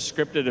of those are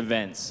scripted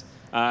events.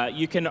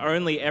 You can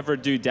only ever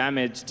do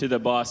damage to the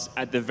boss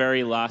at the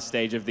very last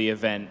stage of the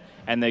event,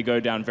 and they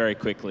go down very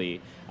quickly.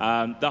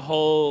 The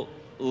whole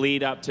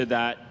lead up to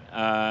that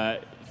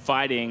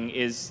fighting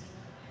is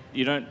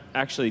you don't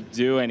actually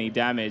do any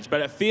damage, but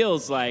it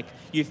feels like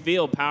you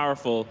feel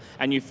powerful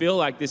and you feel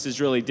like this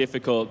is really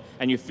difficult,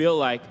 and you feel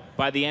like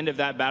by the end of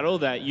that battle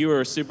that you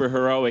were super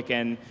heroic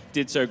and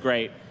did so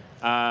great.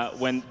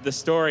 When the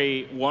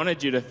story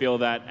wanted you to feel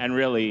that, and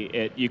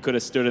really you could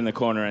have stood in the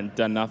corner and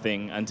done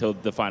nothing until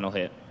the final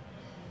hit.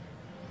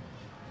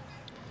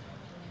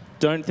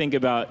 Don't think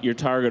about your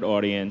target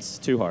audience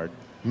too hard.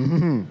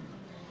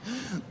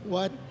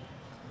 What?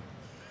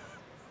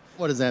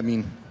 What does that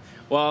mean?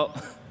 Well,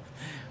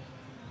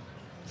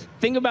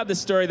 think about the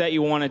story that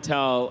you want to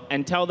tell,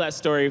 and tell that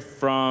story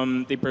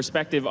from the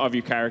perspective of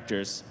your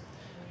characters.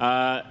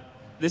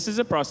 This is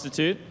a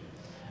prostitute.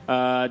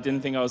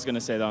 Didn't think I was going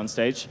to say that on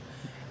stage.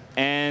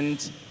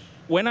 And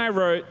when I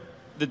wrote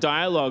the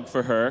dialogue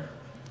for her,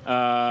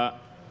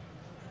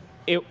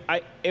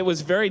 it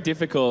was very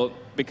difficult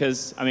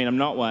because, I mean, I'm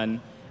not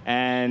one,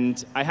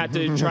 and I had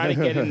to try to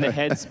get in the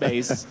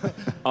headspace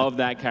of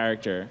that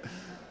character.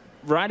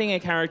 Writing a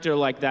character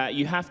like that,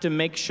 you have to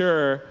make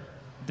sure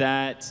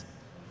that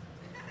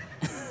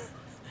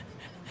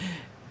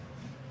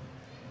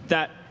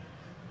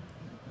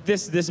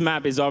this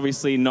map is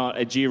obviously not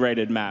a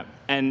G-rated map,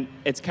 and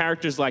it's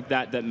characters like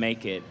that that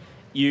make it.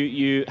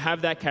 You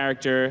have that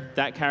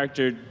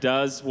character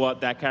does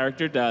what that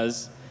character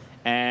does,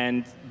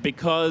 and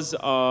because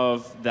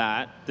of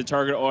that, the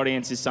target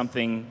audience is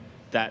something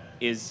that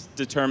is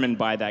determined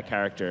by that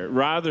character,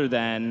 rather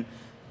than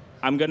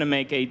I'm going to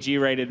make a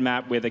G-rated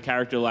map with a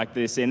character like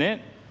this in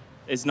it.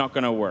 It's not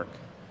going to work.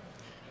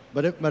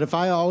 But if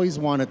I always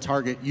want to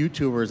target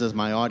YouTubers as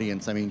my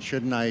audience, I mean,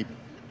 shouldn't I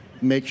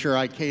make sure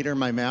I cater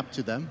my map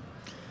to them?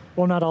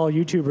 Well, not all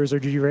YouTubers are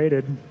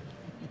G-rated.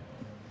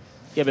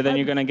 Yeah, but then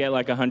you're going to get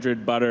like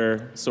 100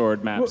 butter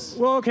sword maps.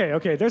 Well,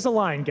 okay. There's a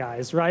line,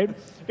 guys, right?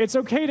 It's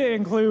okay to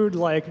include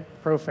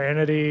like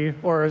profanity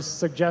or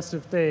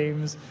suggestive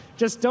themes.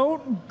 Just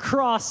don't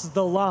cross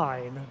the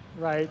line,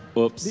 right?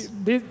 Whoops.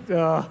 These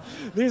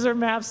are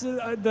maps.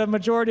 The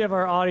majority of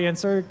our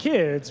audience are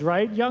kids,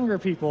 right? Younger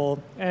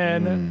people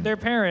and their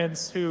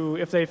parents who,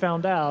 if they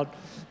found out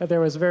that there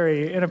was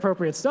very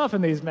inappropriate stuff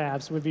in these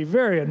maps, would be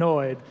very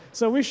annoyed.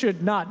 So we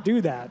should not do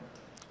that.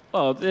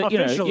 Well,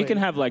 you can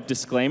have like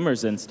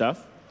disclaimers and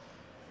stuff.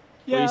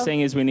 Yeah. What you're saying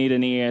is we need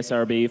an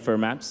ESRB for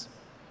maps?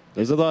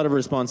 There's a lot of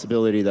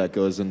responsibility that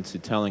goes into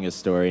telling a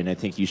story, and I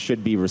think you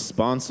should be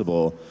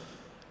responsible,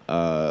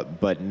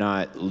 but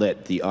not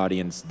let the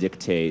audience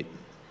dictate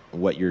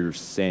what you're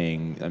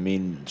saying. I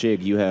mean,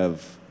 Jig, you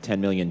have 10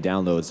 million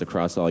downloads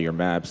across all your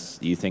maps.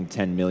 Do you think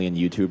 10 million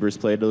YouTubers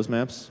played those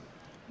maps?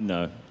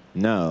 No.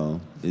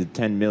 No.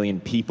 10 million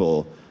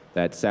people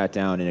that sat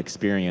down and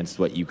experienced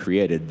what you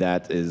created.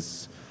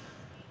 That's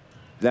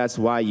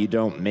why you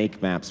don't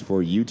make maps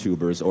for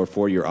YouTubers or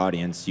for your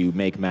audience. You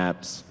make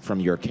maps from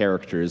your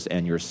characters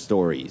and your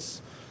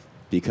stories,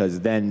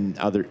 because then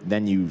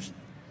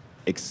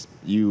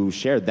you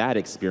share that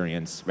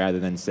experience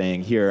rather than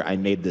saying, "Here, I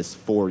made this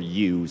for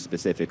you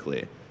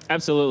specifically."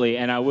 Absolutely,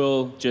 and I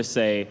will just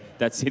say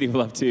that City of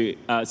Love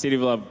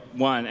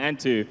 1 and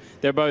 2,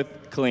 they're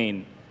both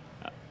clean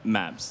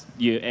maps.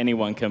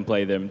 Anyone can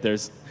play them.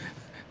 There's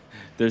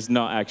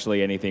not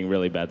actually anything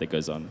really bad that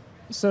goes on.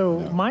 So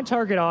my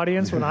target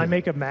audience, when I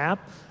make a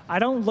map, I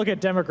don't look at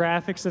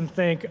demographics and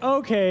think,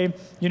 okay,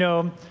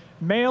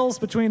 males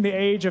between the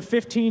age of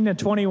 15 and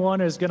 21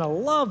 is going to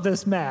love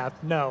this map.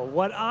 No,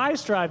 what I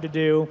strive to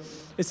do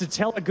is to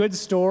tell a good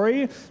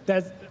story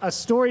that a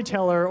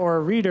storyteller or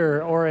a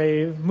reader or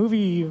a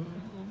movie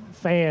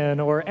fan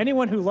or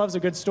anyone who loves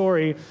a good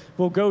story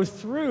will go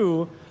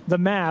through the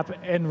map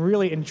and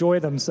really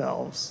enjoy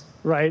themselves.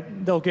 Right?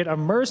 They'll get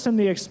immersed in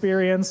the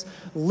experience,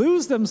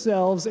 lose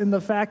themselves in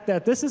the fact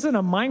that this isn't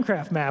a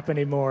Minecraft map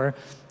anymore.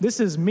 This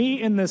is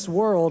me in this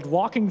world,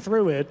 walking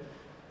through it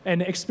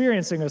and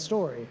experiencing a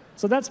story.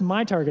 So that's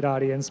my target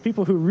audience,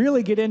 people who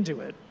really get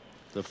into it.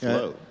 The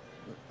flow.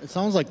 It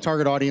sounds like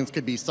target audience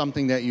could be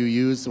something that you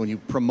use when you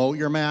promote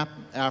your map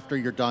after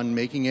you're done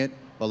making it,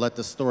 but let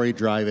the story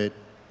drive it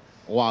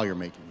while you're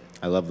making it.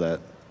 I love that.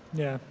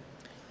 Yeah.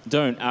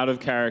 Don't out of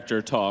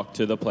character talk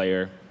to the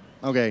player.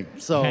 Okay,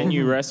 so... Can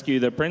you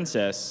rescue the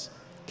princess?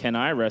 Can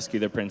I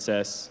rescue the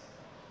princess?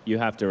 You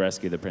have to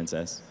rescue the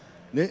princess.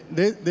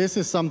 This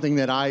is something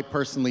that I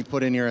personally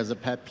put in here as a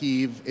pet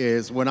peeve,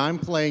 is when I'm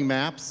playing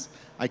maps,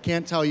 I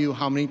can't tell you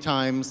how many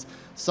times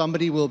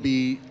somebody will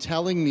be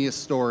telling me a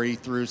story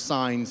through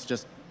signs,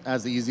 just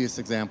as the easiest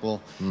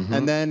example,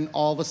 and then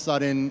all of a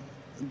sudden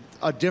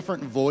a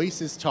different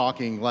voice is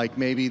talking, like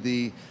maybe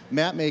the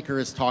map maker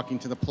is talking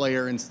to the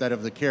player instead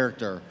of the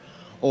character,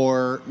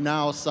 or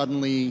now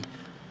suddenly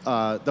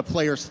the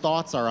player's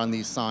thoughts are on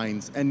these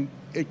signs, and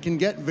it can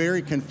get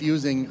very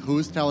confusing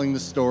who's telling the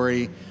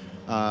story.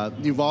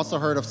 You've also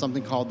heard of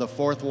something called the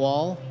fourth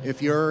wall.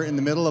 If you're in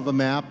the middle of a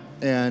map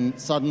and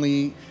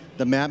suddenly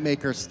the map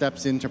maker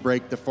steps in to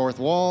break the fourth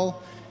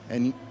wall,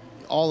 and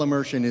all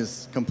immersion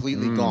is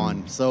completely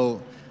gone.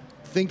 So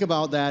think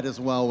about that as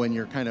well when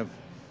you're kind of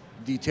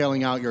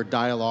detailing out your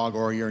dialogue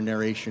or your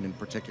narration in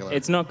particular.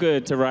 It's not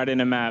good to write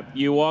in a map.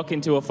 You walk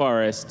into a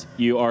forest,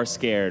 you are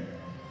scared,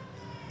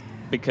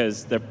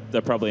 because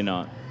they're probably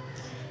not.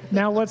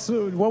 Now,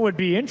 what would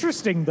be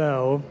interesting,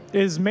 though,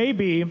 is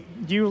maybe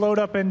you load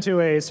up into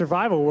a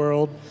survival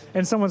world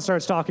and someone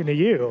starts talking to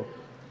you.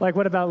 Like,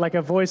 what about like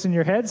a voice in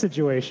your head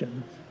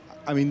situation?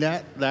 I mean,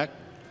 that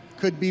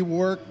could be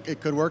work. It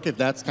could work if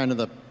that's kind of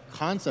the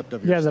concept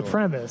of your Yeah, story. the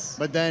premise.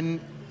 But then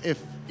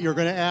if you're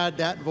going to add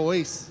that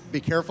voice, be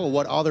careful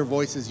what other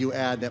voices you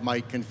add that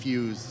might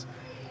confuse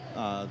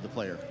the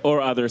player.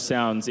 Or other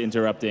sounds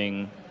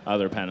interrupting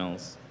other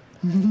panels.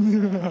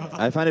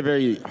 I find it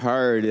very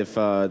hard if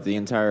the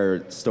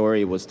entire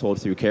story was told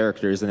through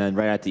characters and then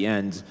right at the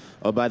end,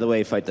 oh, by the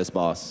way, fight this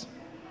boss.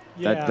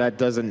 Yeah. That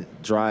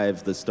doesn't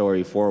drive the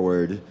story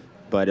forward.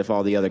 But if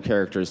all the other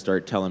characters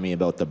start telling me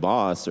about the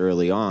boss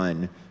early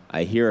on,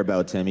 I hear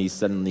about him, he's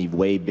suddenly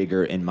way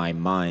bigger in my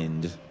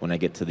mind when I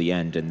get to the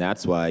end. And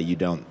that's why you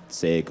don't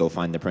say, go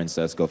find the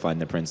princess, go find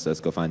the princess,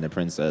 go find the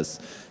princess.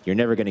 You're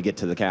never going to get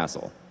to the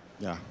castle.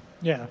 Yeah.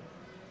 Yeah.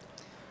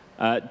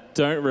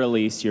 Don't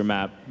release your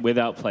map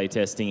without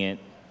playtesting it.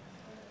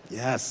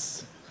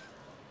 Yes.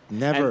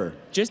 Never. And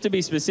just to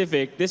be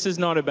specific, this is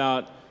not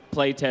about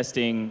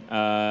playtesting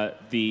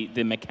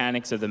the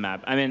mechanics of the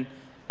map. I mean,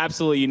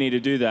 absolutely you need to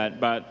do that,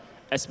 but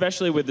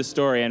especially with the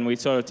story, and we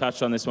sort of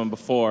touched on this one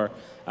before,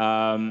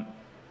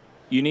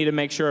 you need to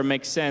make sure it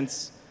makes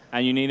sense,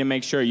 and you need to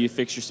make sure you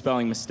fix your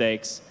spelling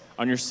mistakes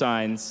on your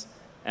signs,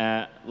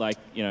 like,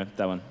 you know,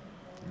 that one.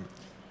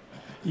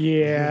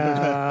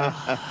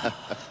 Yeah.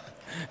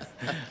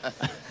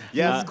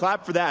 Yes,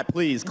 clap for that,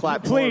 please.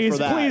 Clap more for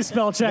that. Please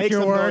spell check Make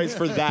your some work. noise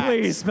for that.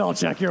 Please spell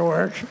check your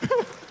work.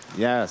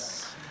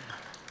 Yes.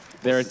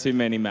 There are too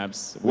many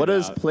maps. What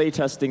does without.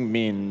 playtesting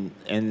mean?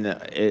 And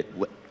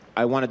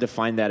I want to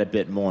define that a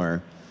bit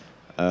more.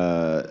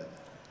 Go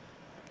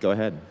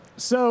ahead.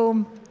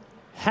 So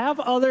have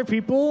other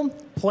people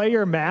play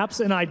your maps,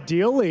 and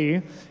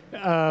ideally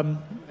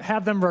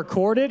have them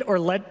record it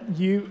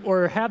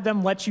or have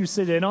them let you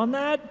sit in on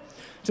that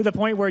to the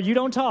point where you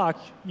don't talk,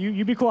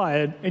 you be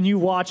quiet, and you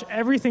watch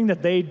everything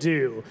that they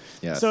do.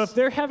 Yes. So if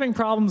they're having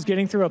problems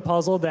getting through a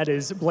puzzle that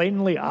is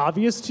blatantly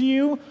obvious to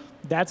you,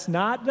 that's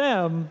not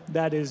them,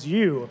 that is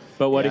you.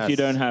 But what if Yes. you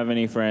don't have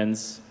any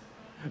friends?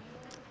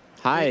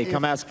 Hi,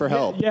 come ask for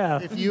help.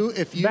 Yeah. If you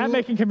Map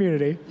making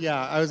community.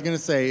 Yeah, I was going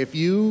to say, if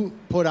you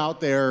put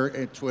out there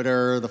at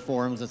Twitter, the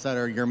forums, et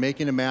cetera, you're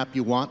making a map,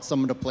 you want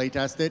someone to play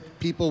test it,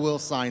 people will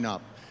sign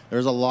up.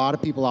 There's a lot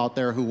of people out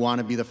there who want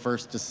to be the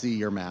first to see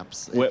your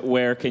maps.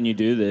 Where can you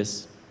do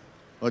this?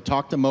 Well,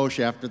 talk to Moshe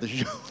after the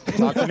show.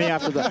 Talk to me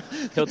after that.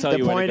 He'll tell The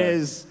you where to point go.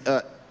 is,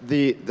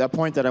 the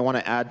point that I want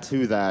to add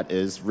to that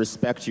is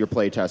respect your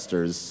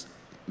playtesters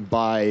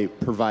by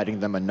providing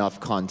them enough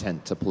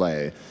content to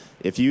play.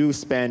 If you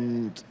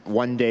spend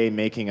one day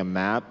making a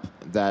map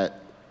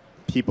that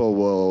people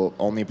will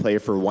only play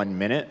for 1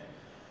 minute,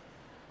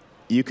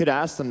 you could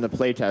ask them to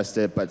playtest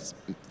it, but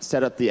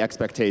set up the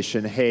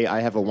expectation, hey,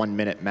 I have a 1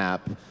 minute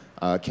map.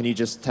 Can you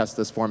just test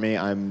this for me?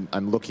 I'm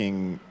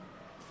looking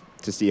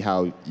to see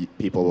how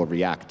people will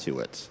react to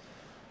it.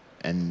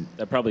 And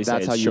They'll probably say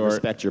that's it's how you short.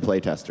 respect your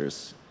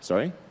playtesters.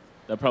 Sorry?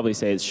 They'll probably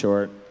say it's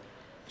short.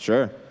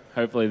 Sure.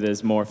 Hopefully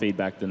there's more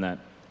feedback than that.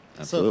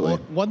 Absolutely.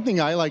 So one thing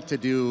I like to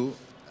do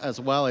as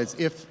well is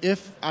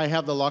if I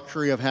have the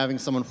luxury of having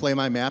someone play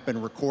my map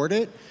and record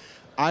it,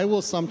 I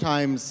will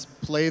sometimes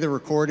play the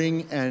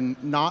recording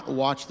and not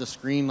watch the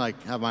screen,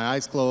 like have my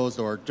eyes closed,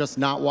 or just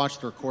not watch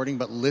the recording,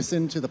 but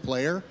listen to the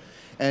player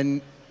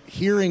and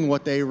hearing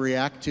what they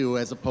react to,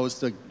 as opposed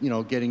to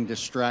getting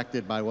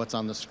distracted by what's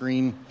on the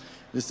screen.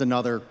 This is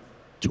another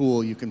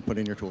tool you can put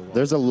in your toolbox.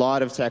 There's a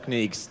lot of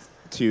techniques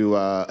to.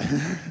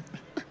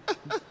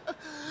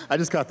 I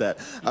just got that.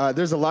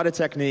 There's a lot of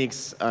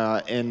techniques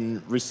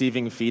in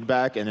receiving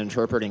feedback and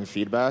interpreting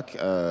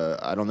feedback.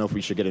 I don't know if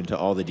we should get into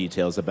all the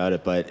details about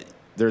it, but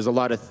there's a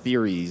lot of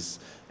theories,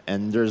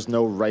 and there's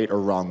no right or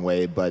wrong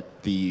way,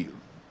 but the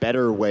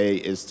better way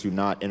is to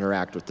not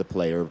interact with the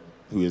player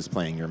who is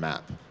playing your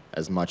map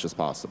as much as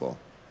possible.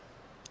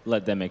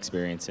 Let them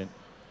experience it.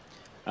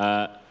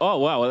 Oh,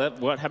 wow, well,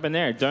 what happened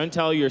there? Don't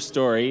tell your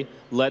story,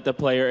 let the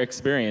player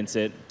experience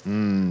it.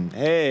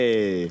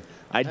 Hey,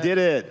 I did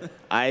it.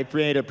 I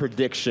made a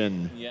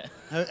prediction. Yeah.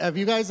 Have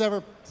you guys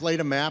ever played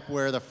a map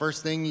where the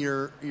first thing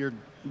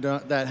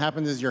that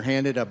happens is you're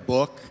handed a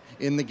book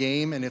in the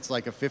game, and it's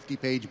like a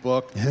 50-page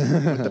book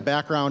with the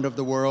background of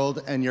the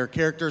world, and your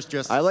character's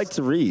just... I like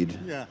to read.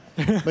 Yeah,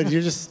 but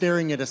you're just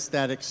staring at a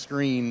static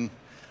screen,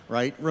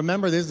 right?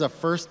 Remember, this is a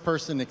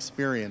first-person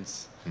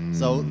experience.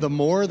 So the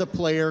more the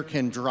player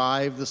can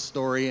drive the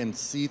story and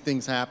see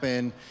things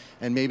happen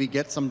and maybe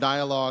get some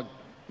dialogue,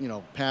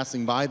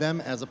 passing by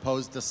them, as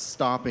opposed to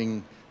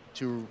stopping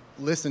to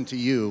listen to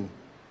you.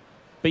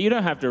 But you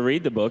don't have to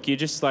read the book. You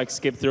just like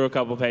skip through a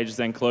couple pages,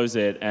 then close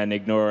it and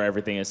ignore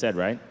everything it said,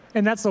 right?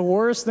 And that's the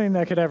worst thing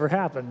that could ever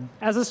happen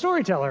as a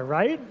storyteller,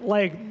 right?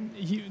 Like,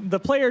 the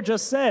player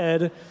just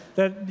said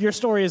that your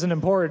story isn't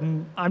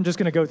important. I'm just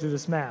going to go through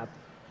this map,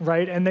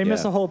 right? And they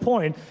miss the whole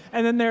point.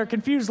 And then they're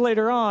confused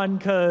later on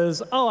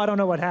because, oh, I don't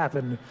know what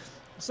happened.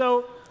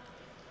 So,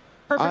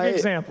 perfect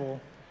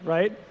example,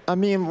 right? I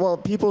mean, well,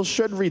 people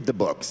should read the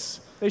books.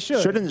 They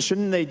should.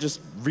 Shouldn't they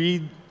just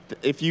read?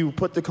 If you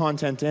put the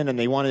content in and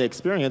they want to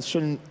experience,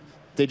 shouldn't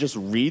they just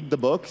read the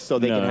book so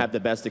they can have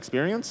the best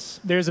experience?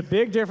 There's a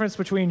big difference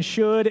between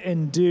should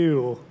and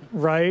do,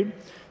 right?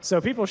 So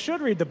people should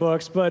read the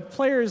books, but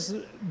players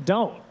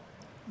don't.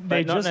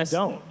 They just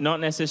don't. Not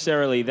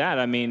necessarily that.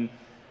 I mean,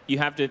 you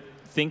have to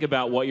think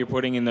about what you're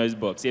putting in those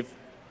books. If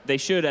they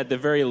should, at the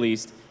very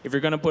least, if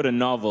you're going to put a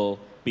novel,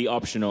 be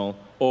optional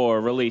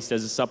or released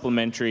as a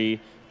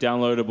supplementary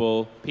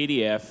downloadable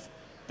PDF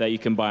that you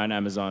can buy on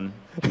Amazon.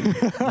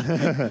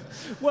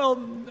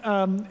 Well,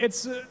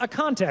 it's a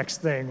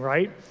context thing,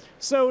 right?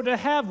 So to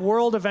have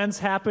world events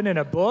happen in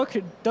a book,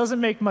 it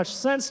doesn't make much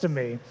sense to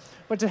me.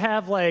 But to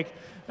have, like,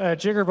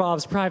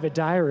 Jiggerbob's private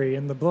diary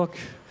in the book,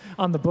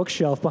 on the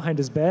bookshelf behind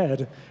his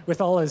bed,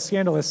 with all his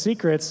scandalous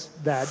secrets,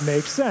 that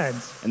makes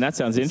sense. And that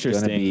sounds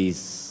interesting. It's gonna be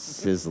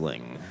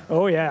sizzling.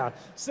 Oh, yeah.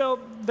 So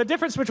the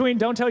difference between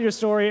don't tell your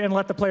story and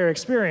let the player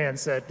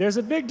experience it, there's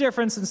a big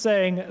difference in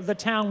saying the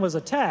town was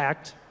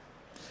attacked,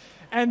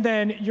 and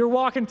then you're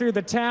walking through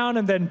the town,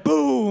 and then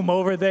boom,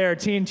 over there,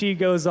 TNT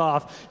goes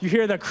off. You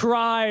hear the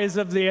cries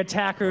of the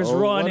attackers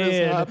run in. What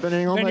is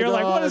happening? Oh and my you're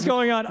like, what God. is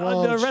going on?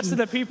 Oh, the rest of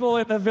the people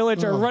in the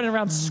village are running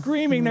around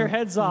screaming their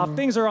heads off.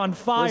 Things are on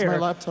fire.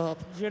 Where's my laptop?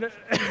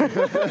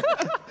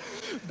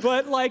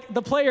 But, like,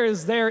 the player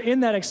is there in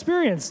that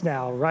experience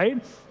now, right?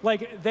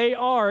 Like, they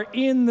are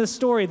in the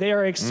story. They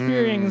are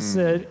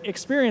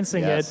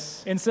experiencing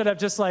Yes. it instead of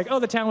just like, oh,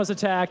 the town was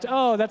attacked.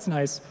 Oh, that's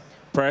nice.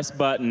 Press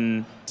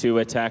button to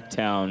attack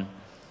town.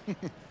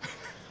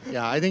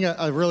 Yeah, I think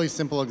a really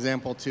simple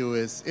example, too,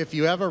 is if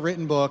you have a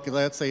written book,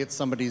 let's say it's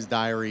somebody's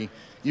diary,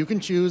 you can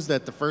choose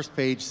that the first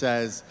page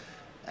says,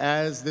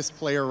 as this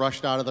player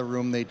rushed out of the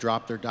room, they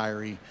dropped their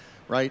diary,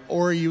 right?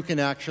 Or you can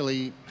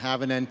actually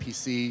have an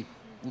NPC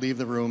leave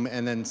the room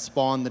and then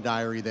spawn the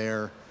diary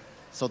there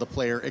so the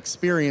player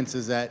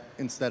experiences that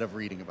instead of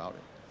reading about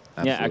it.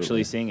 Absolutely. Yeah,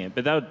 actually seeing it.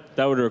 But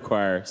that would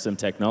require some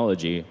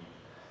technology.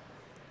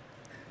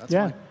 That's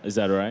Yeah. fine. Is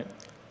that all right?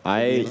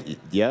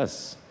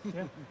 Yes.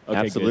 Yeah. Okay,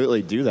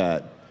 Absolutely do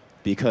that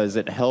because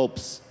it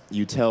helps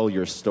you tell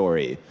your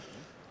story.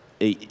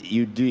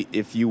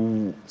 If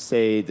you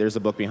say there's a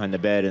book behind the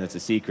bed and it's a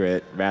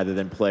secret rather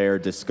than player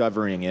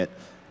discovering it,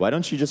 why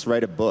don't you just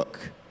write a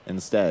book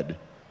instead?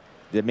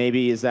 That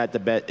maybe is that the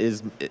bet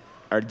is,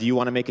 or do you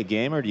want to make a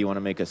game or do you want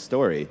to make a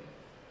story?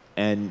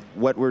 And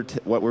what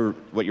you're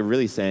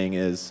really saying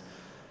is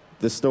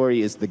the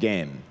story is the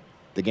game.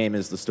 The game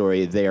is the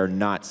story. They are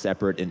not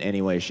separate in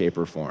any way, shape,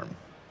 or form.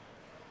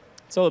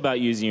 It's all about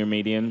using your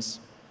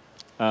mediums.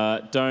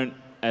 Don't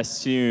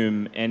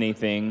assume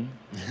anything.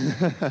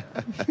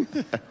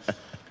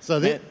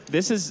 So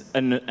This is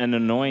an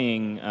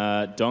annoying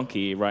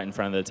donkey right in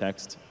front of the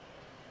text.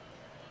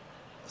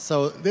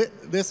 So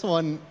this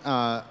one,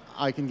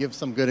 I can give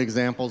some good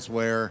examples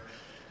where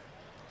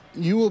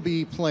you will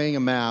be playing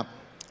a map,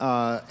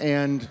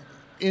 and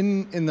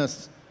in the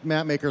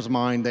map maker's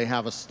mind, they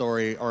have a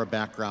story or a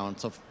background.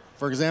 So,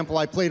 for example,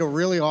 I played a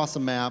really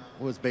awesome map.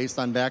 It was based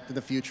on Back to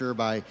the Future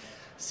by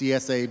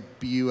CSA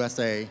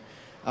BUSA.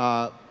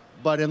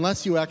 But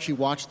unless you actually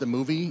watch the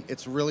movie,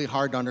 it's really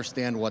hard to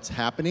understand what's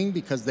happening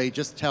because they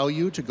just tell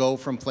you to go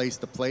from place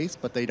to place,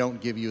 but they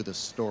don't give you the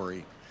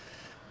story.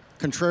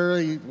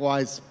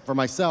 Contrary-wise, for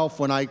myself,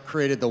 when I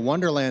created the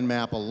Wonderland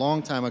map a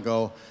long time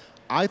ago,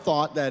 I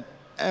thought that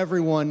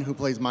everyone who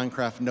plays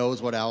Minecraft knows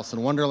what Alice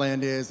in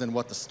Wonderland is and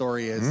what the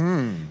story is.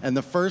 And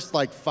the first,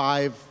 like,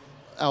 5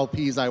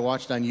 LPs I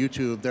watched on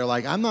YouTube, they're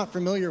like, I'm not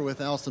familiar with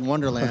Alice in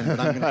Wonderland, but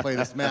I'm going to play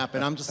this map.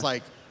 And I'm just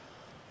like,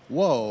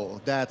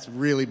 whoa, that's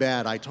really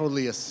bad. I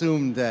totally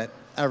assumed that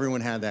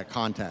everyone had that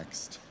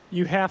context.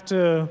 You have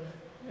to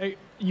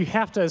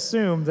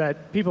assume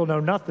that people know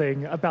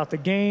nothing about the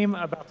game,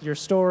 about your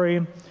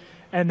story,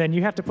 and then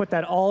you have to put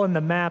that all in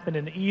the map in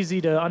an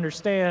easy to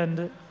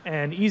understand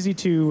and easy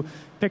to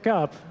pick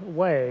up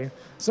way.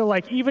 So,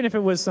 like, even if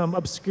it was some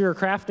obscure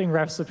crafting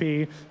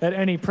recipe that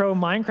any pro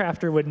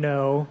Minecrafter would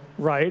know,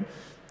 right?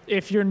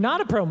 if you're not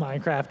a pro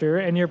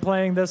Minecrafter and you're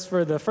playing this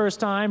for the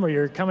first time, or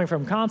you're coming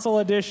from console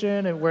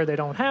edition and where they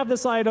don't have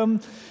this item,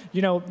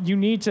 you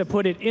need to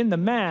put it in the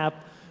map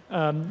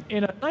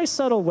in a nice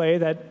subtle way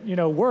that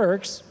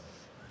works,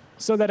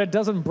 so that it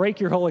doesn't break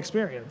your whole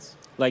experience.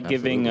 Like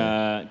giving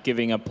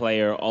a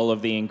player all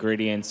of the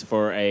ingredients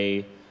for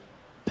a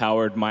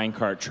powered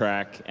minecart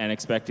track and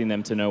expecting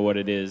them to know what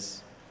it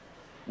is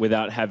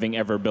without having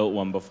ever built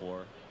one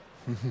before.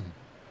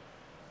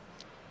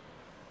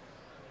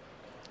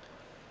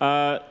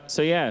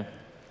 So yeah,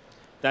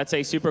 that's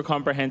a super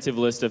comprehensive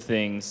list of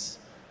things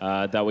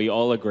that we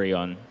all agree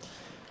on.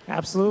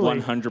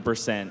 Absolutely.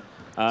 100%.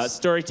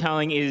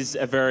 Storytelling is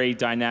a very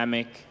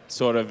dynamic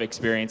sort of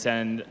experience,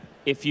 and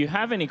if you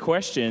have any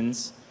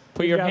questions,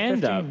 put your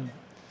hand 15.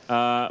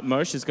 up.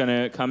 Moshe is going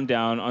to come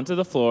down onto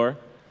the floor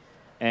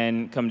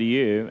and come to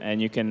you,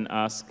 and you can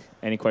ask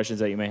any questions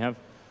that you may have.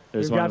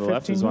 There's We've one got on the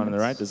left, 15 there's one on the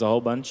right, minutes. there's a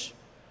whole bunch.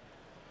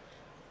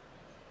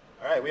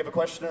 All right, we have a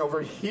question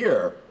over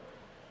here.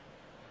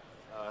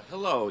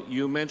 Hello,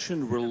 you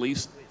mentioned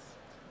release.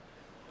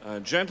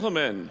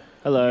 Gentlemen,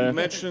 Hello. you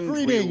mentioned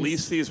Greetings.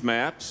 release these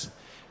maps,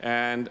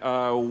 and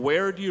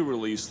where do you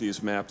release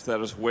these maps?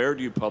 That is, where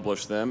do you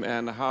publish them,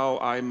 and how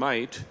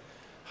might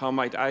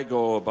I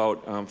go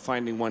about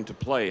finding one to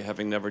play,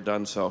 having never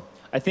done so?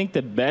 I think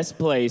the best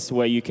place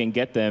where you can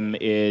get them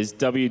is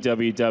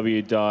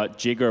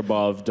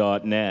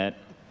www.jiggerbov.net.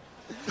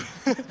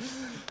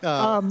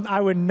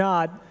 I would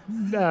not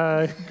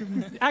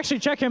actually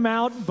check him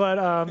out,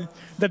 but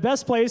the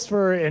best place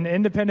for an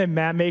independent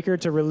map maker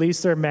to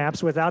release their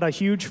maps without a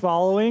huge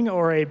following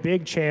or a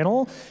big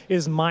channel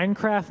is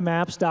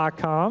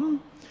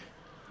minecraftmaps.com,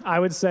 I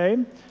would say,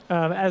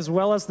 as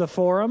well as the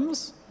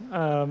forums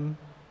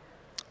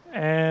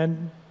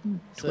and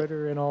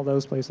Twitter and all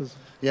those places.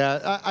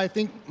 Yeah, I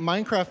think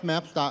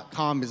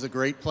MinecraftMaps.com is a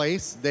great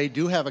place. They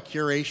do have a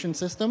curation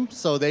system,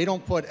 so they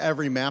don't put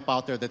every map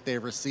out there that they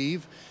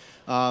receive.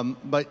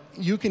 But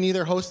you can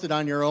either host it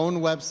on your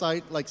own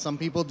website, like some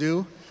people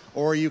do,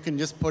 or you can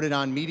just put it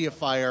on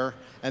MediaFire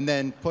and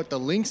then put the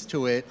links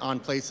to it on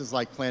places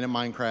like Planet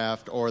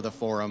Minecraft or the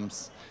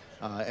forums.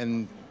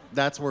 And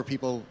that's where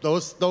people,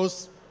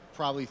 those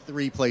probably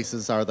 3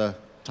 places are the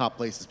top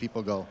places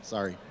people go.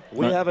 Sorry.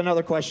 We have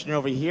another question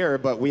over here,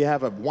 but we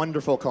have a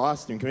wonderful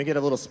costume. Can we get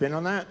a little spin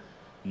on that?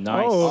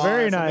 Nice. Oh,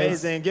 very that's nice.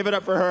 Amazing. Give it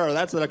up for her.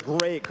 That's a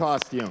great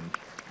costume.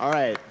 All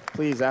right,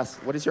 please ask,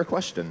 what is your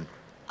question?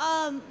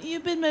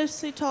 You've been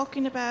mostly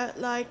talking about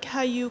like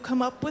how you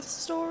come up with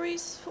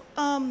stories,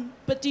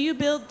 but do you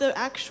build the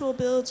actual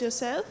builds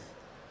yourself?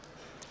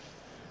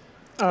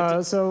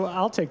 So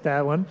I'll take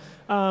that one.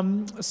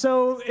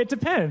 So it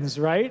depends,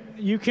 right?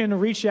 You can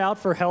reach out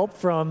for help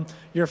from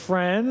your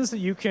friends.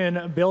 You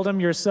can build them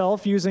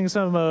yourself using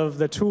some of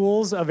the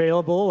tools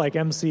available like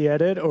MC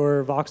Edit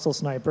or Voxel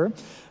Sniper.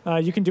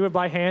 You can do it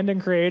by hand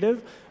in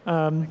Creative,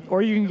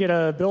 or you can get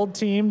a build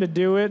team to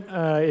do it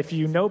if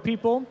you know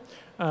people.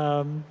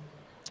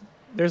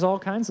 There's all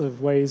kinds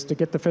of ways to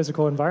get the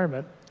physical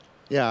environment.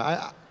 Yeah,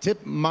 I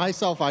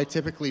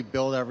typically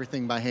build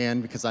everything by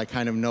hand because I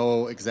kind of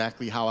know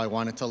exactly how I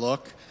want it to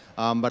look.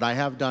 But I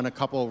have done a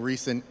couple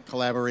recent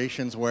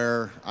collaborations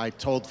where I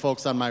told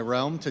folks on my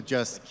realm to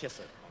just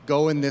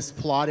go in this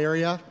plot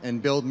area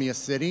and build me a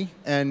city.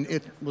 And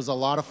it was a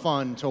lot of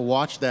fun to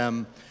watch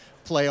them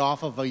play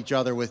off of each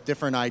other with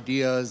different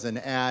ideas and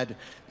add,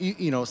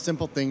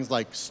 simple things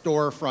like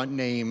storefront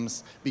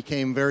names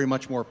became very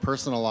much more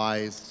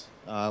personalized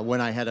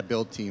when I had a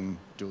build team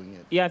doing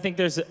it. Yeah, I think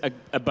there's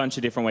a bunch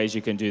of different ways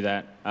you can do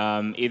that.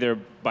 Either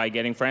by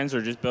getting friends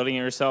or just building it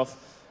yourself,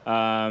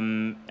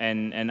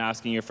 and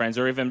asking your friends,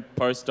 or even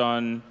post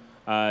on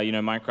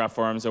Minecraft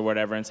forums or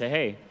whatever and say,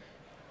 hey,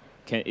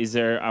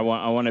 I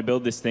want to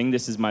build this thing.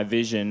 This is my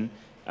vision.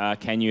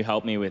 Can you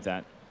help me with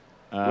that?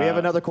 We have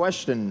another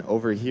question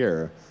over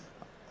here.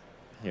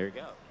 Here you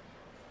go.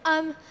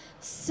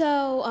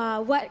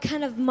 So what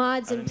kind of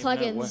mods and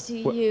plugins do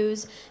you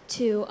use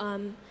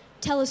to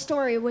tell a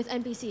story with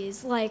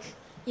NPCs? Like,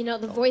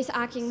 the voice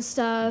acting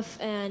stuff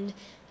and,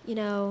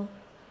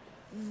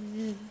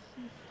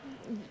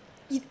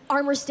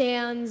 armor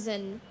stands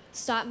and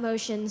stop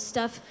motion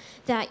stuff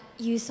that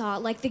you saw,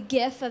 like the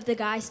GIF of the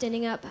guy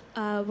standing up.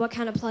 What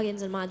kind of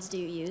plugins and mods do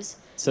you use?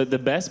 So the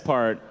best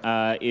part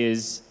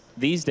is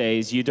these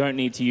days you don't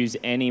need to use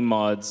any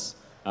mods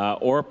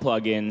or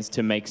plugins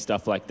to make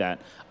stuff like that.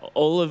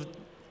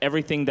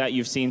 Everything that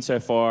you've seen so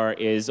far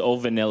is all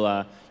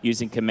vanilla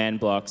using command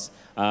blocks.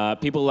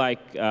 People like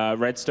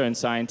Redstone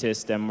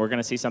Scientist, and we're going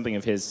to see something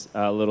of his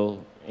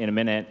in a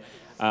minute,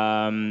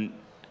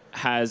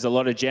 has a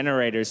lot of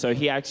generators. So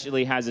he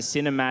actually has a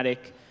cinematic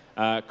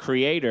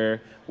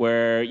creator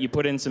where you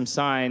put in some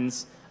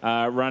signs,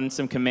 run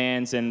some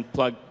commands, and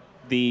plug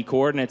the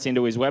coordinates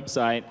into his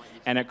website,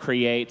 and it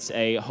creates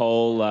a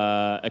whole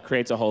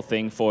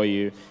thing for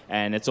you,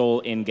 and it's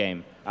all in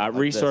game.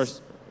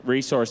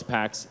 Resource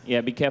packs.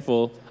 Yeah, be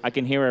careful. I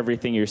can hear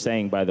everything you're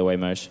saying, by the way,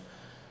 Moshe.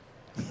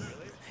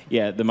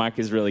 Yeah, the mic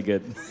is really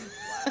good.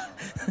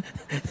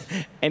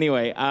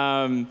 Anyway,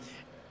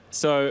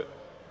 so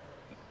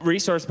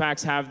resource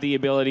packs have the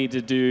ability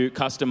to do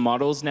custom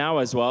models now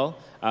as well.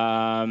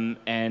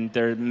 And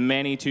there are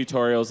many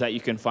tutorials that you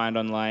can find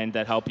online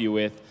that help you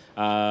with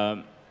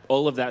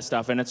all of that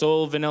stuff. And it's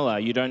all vanilla.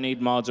 You don't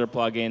need mods or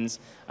plugins.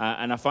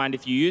 And I find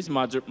if you use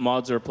mods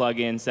or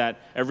plugins, that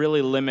it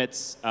really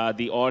limits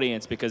the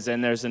audience, because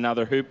then there's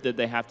another hoop that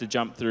they have to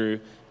jump through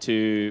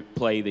to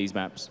play these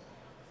maps.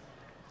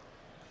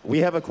 We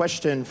have a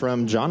question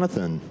from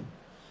Jonathan.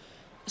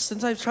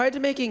 Since I've tried to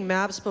making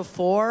maps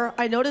before,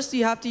 I noticed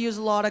you have to use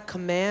a lot of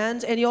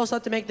commands, and you also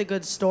have to make the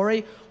good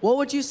story. What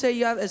would you say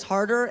you have is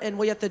harder, and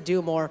what you have to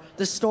do more,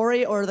 the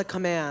story or the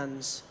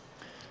commands?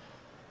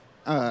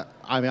 I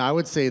mean, I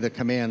would say the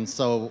commands.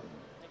 So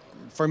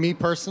for me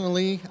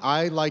personally,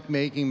 I like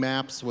making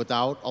maps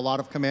without a lot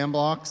of command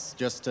blocks,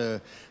 just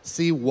to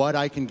see what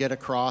I can get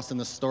across in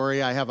the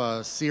story. I have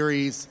a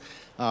series,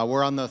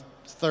 we're on the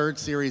third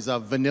series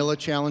of vanilla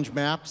challenge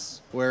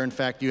maps, where in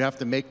fact you have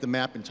to make the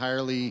map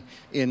entirely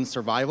in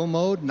survival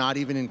mode, not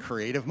even in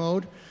creative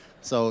mode.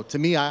 So to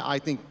me, I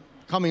think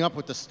coming up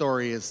with the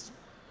story is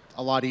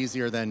a lot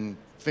easier than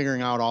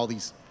figuring out all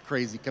these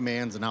crazy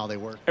commands and how they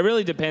work. It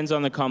really depends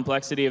on the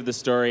complexity of the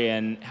story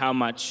and how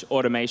much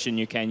automation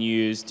you can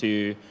use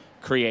to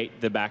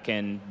create the back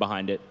end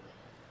behind it.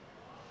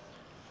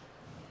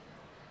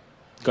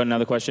 Got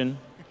another question?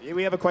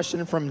 We have a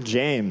question from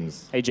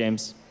James. Hey,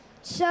 James.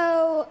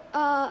 So,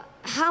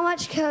 how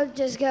much code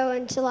does go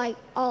into like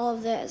all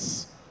of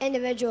this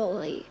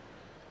individually,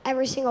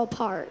 every single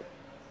part?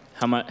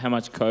 How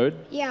much code?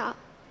 Yeah,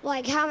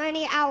 like how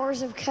many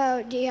hours of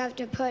code do you have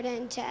to put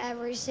into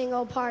every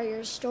single part of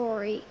your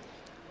story?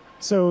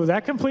 So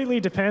that completely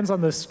depends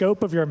on the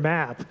scope of your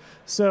map.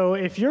 So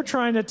if you're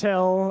trying to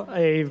tell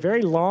a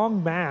very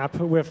long map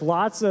with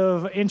lots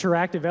of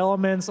interactive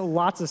elements,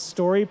 lots of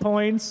story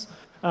points,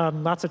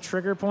 lots of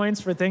trigger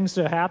points for things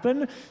to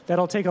happen,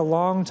 that'll take a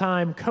long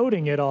time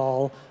coding it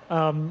all.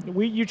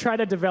 You try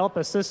to develop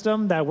a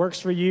system that works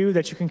for you,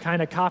 that you can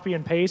kind of copy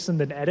and paste and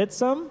then edit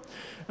some.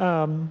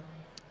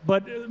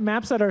 But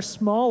maps that are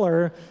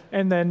smaller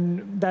and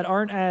then that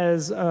aren't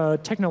as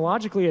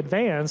technologically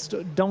advanced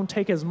don't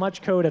take as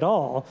much code at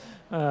all.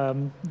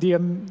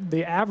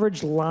 The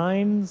average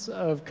lines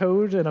of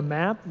code in a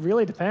map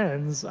really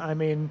depends. I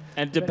mean,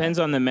 and it depends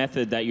on the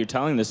method that you're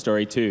telling the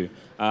story too.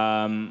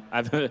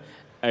 I've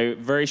a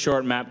very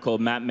short map called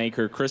Map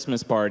Maker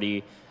Christmas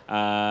Party.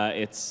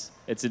 It's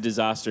a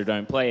disaster.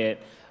 Don't play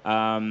it.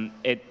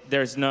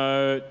 There's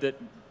no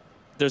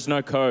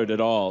code at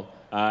all.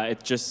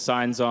 It just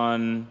signs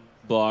on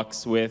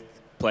blocks with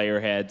player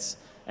heads,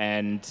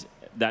 and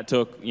that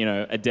took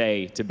a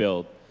day to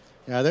build.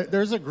 Yeah,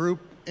 there's a group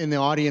in the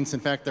audience. In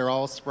fact, they're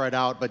all spread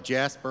out. But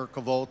Jasper,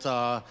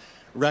 Cavolta,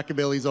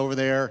 Rockabilly's over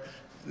there.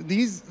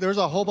 There's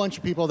a whole bunch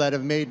of people that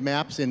have made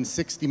maps in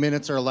 60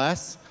 minutes or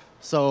less.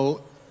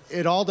 So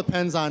it all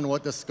depends on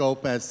what the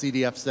scope, as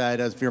CDF said,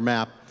 of your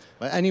map.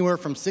 But anywhere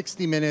from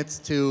 60 minutes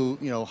to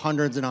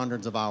hundreds and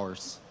hundreds of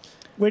hours.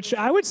 Which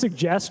I would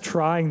suggest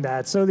trying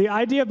that. So the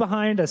idea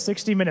behind a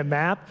 60-minute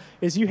map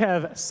is you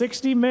have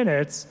 60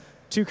 minutes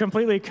to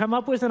completely come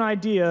up with an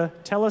idea,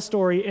 tell a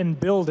story, and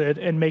build it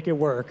and make it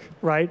work,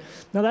 right?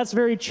 Now that's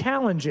very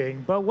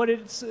challenging, but what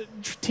it's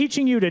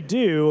teaching you to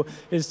do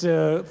is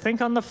to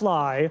think on the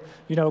fly,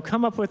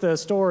 come up with a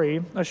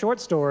story, a short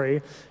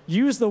story,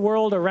 use the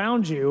world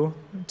around you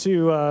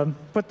to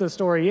put the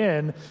story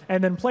in,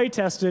 and then play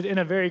test it in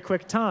a very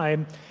quick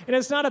time. And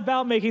it's not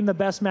about making the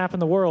best map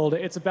in the world,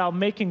 it's about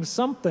making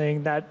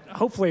something that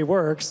hopefully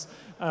works,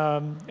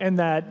 and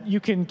that you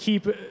can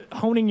keep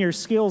honing your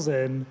skills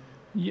in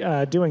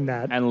doing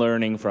that. And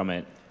learning from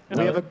it.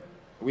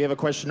 We have a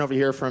question over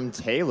here from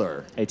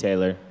Taylor. Hey,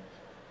 Taylor.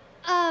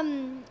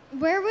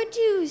 Where would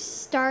you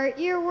start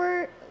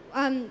your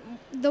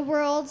the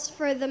worlds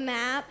for the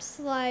maps?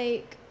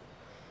 Like,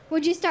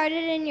 would you start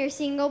it in your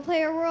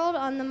single-player world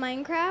on the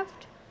Minecraft?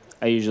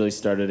 I usually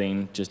started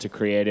in just a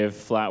creative,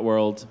 flat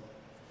world.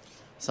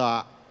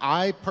 So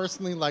I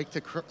personally like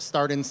to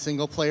start in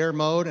single-player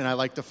mode, and I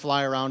like to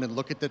fly around and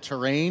look at the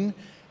terrain,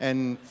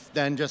 and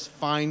then just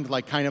find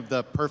like kind of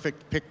the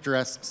perfect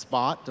picturesque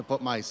spot to put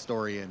my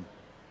story in.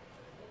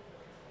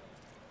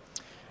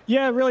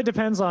 Yeah, it really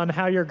depends on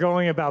how you're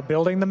going about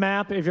building the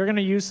map. If you're going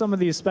to use some of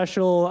these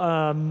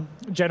special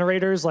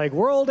generators like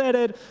World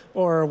Edit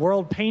or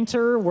World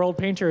Painter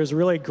is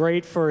really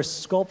great for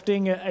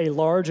sculpting a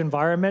large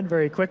environment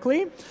very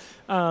quickly.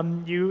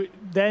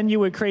 Then you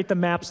would create the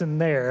maps in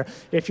there.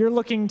 If you're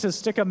looking to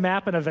stick a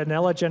map in a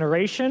vanilla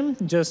generation,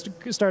 just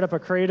start up a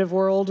creative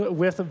world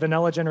with a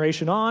vanilla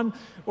generation on,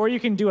 or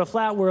you can do a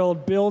flat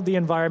world, build the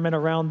environment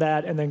around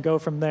that, and then go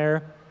from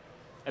there.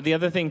 And the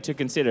other thing to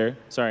consider,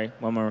 sorry,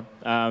 one more,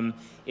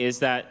 is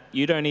that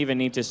you don't even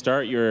need to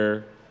start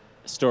your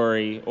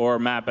story or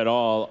map at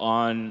all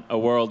on a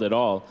world at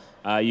all.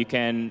 You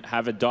can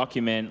have a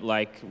document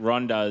like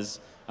Ron does,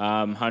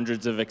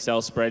 hundreds of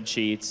Excel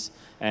spreadsheets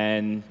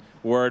and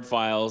Word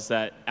files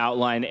that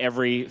outline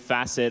every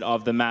facet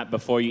of the map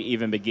before you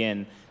even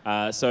begin.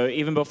 So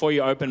even before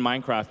you open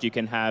Minecraft, you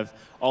can have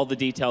all the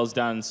details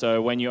done.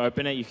 So when you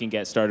open it, you can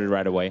get started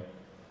right away.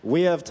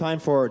 We have time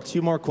for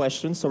 2 more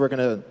questions, so we're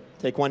going to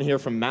take one here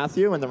from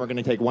Matthew, and then we're going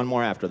to take one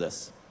more after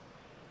this.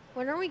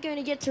 When are we going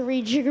to get to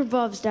read Jigger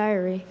Bob's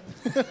diary?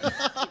 You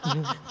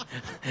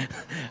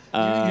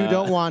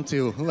don't want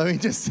to. Let me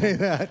just say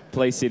that.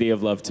 Play City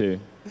of Love 2.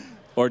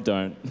 Or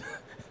don't.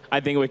 I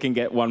think we can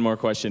get one more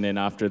question in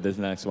after this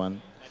next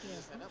one.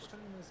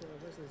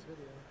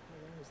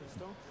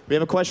 We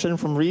have a question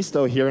from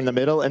Risto here in the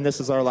middle, and this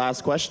is our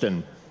last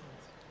question.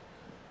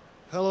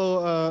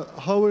 Hello,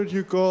 how would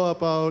you go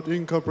about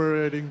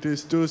incorporating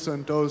these do's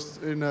and don'ts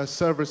in a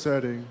server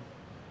setting?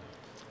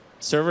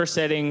 Server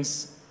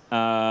settings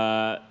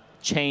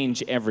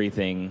change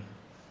everything.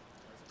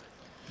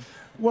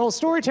 Well,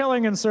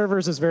 storytelling in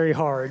servers is very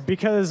hard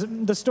because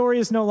the story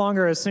is no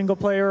longer a single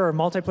player or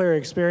multiplayer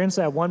experience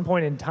at one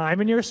point in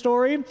time in your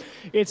story.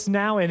 It's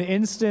now an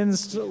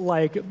instanced,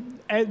 like,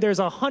 there's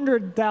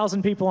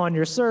 100,000 people on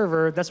your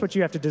server. That's what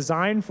you have to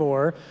design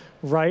for,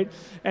 right?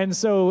 And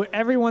so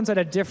everyone's at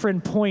a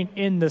different point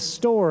in the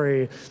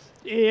story.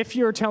 If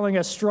you're telling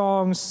a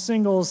strong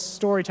single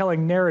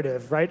storytelling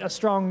narrative, right? A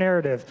strong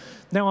narrative.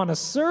 Now on a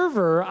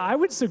server, I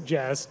would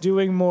suggest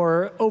doing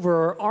more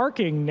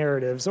overarching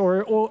narratives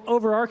or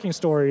overarching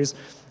stories.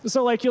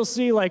 So like you'll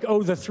see like,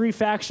 oh, the 3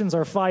 factions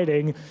are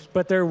fighting,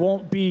 but there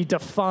won't be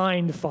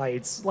defined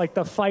fights. Like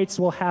the fights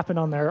will happen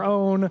on their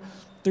own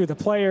through the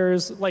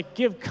players, like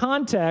give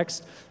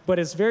context, but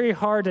it's very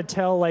hard to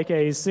tell like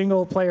a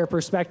single player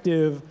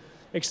perspective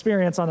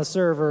experience on a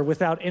server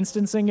without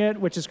instancing it,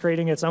 which is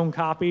creating its own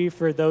copy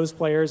for those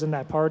players in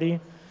that party.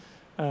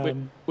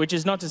 Which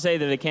is not to say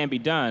that it can't be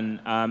done.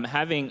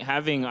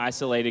 Having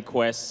isolated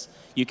quests,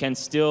 you can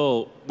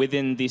still,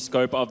 within the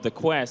scope of the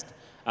quest,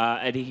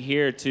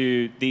 adhere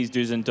to these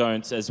do's and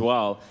don'ts as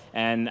well.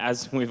 And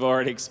as we've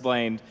already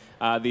explained,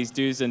 these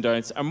do's and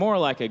don'ts are more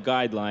like a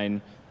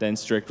guideline than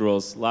strict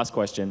rules. Last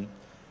question.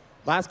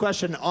 Last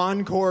question,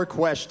 encore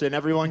question.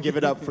 Everyone give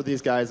it up for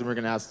these guys, and we're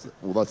going to ask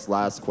this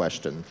last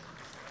question.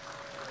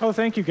 Oh,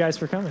 thank you guys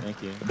for coming.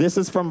 Thank you. This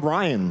is from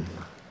Brian.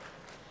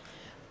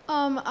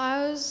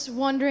 I was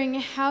wondering,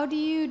 how do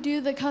you do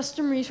the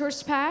custom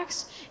resource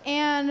packs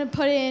and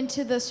put it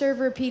into the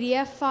server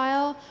PDF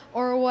file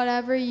or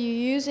whatever you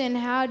use, and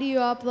how do you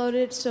upload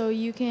it so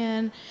you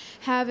can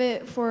have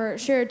it for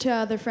shared to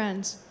other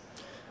friends?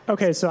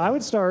 Okay, so I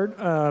would start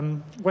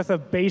with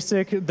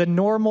the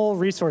normal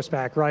resource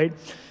pack, right?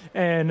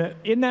 And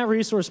in that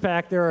resource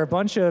pack, there are a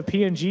bunch of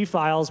PNG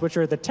files, which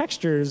are the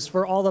textures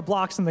for all the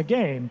blocks in the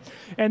game.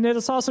 And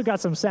it's also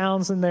got some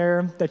sounds in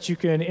there that you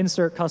can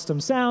insert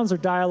custom sounds or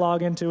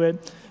dialogue into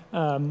it.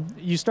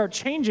 You start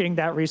changing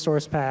that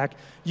resource pack,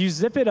 you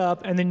zip it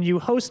up, and then you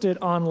host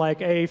it on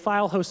like a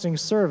file hosting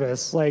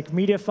service like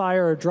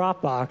Mediafire or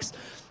Dropbox.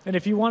 And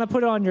if you want to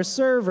put it on your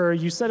server,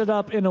 you set it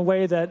up in a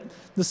way that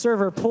the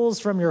server pulls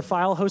from your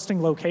file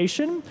hosting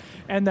location,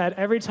 and that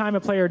every time a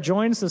player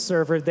joins the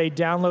server, they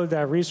download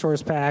that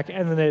resource pack,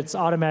 and then it's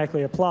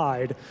automatically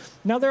applied.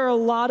 Now, there are a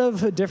lot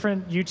of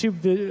different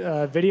YouTube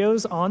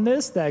videos on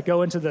this that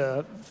go into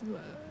the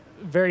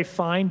very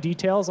fine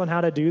details on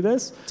how to do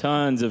this.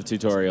 Tons of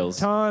tutorials.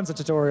 Tons of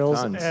tutorials.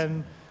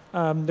 Tons.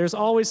 And there's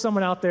always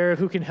someone out there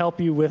who can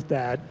help you with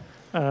that.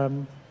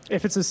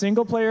 If it's a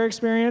single player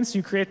experience,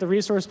 you create the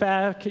resource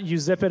pack, you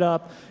zip it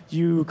up,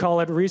 you call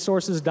it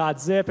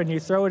resources.zip, and you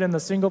throw it in the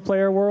single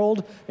player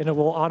world, and it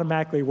will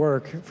automatically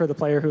work for the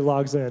player who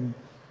logs in.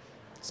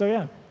 So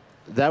yeah.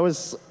 That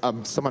was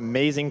some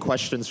amazing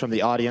questions from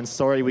the audience.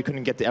 Sorry we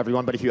couldn't get to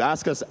everyone, but if you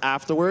ask us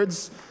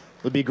afterwards,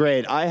 it would be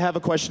great. I have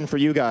a question for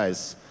you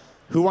guys.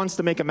 Who wants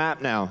to make a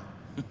map now?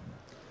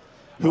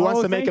 Who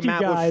wants to make a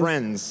map with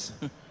friends?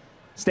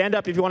 Stand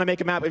up if you want to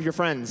make a map with your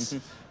friends.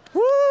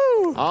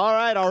 Woo! All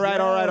right. Look I at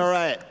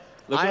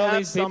all have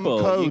these some people.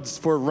 codes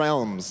for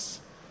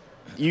realms.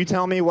 You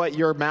tell me what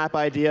your map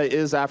idea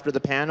is after the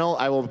panel.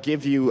 I will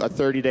give you a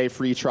 30-day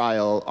free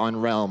trial on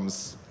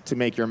realms to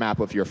make your map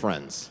with your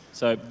friends.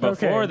 So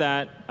before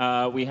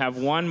that, we have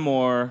one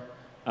more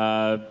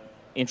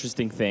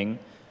interesting thing.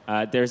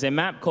 There's a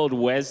map called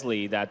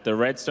Wesley that the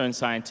Redstone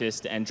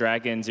Scientist and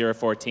Dragon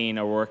 014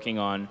 are working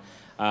on.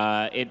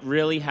 It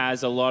really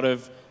has a lot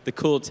of the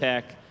cool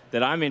tech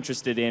that I'm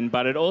interested in,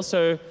 but it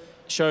also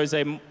shows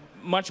a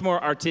much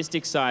more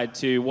artistic side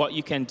to what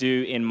you can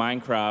do in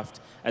Minecraft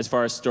as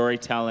far as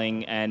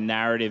storytelling and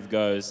narrative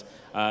goes.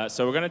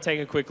 So we're going to take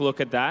a quick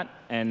look at that,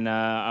 and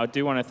I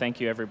do want to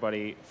thank you,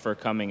 everybody, for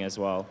coming as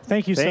well.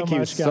 Thank you so much, guys.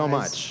 Thank you so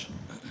much.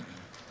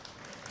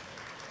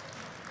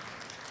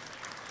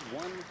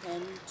 1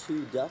 hen,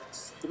 2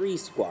 ducks, 3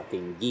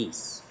 squawking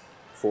geese,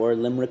 4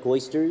 limerick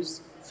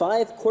oysters,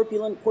 5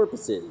 corpulent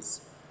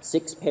porpoises,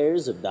 6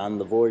 pairs of Don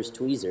Lavor's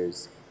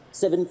tweezers,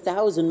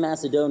 7,000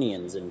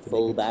 Macedonians in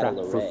full battle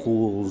array. For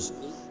fools,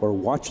 or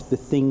watch the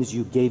things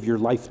you gave your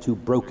life to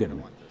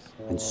broken,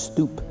 and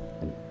stoop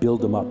and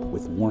build them up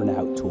with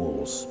worn-out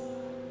tools.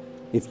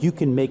 If you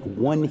can make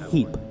one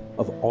heap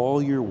of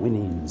all your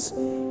winnings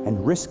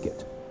and risk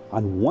it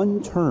on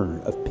one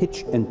turn of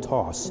pitch and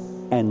toss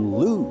and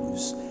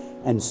lose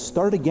and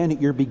start again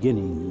at your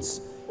beginnings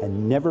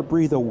and never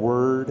breathe a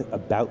word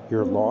about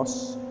your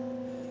loss,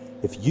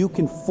 If you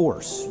can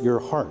force your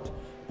heart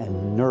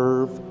and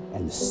nerve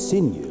and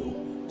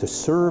sinew to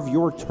serve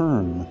your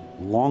turn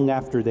long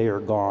after they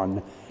are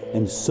gone,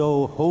 and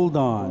so hold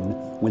on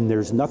when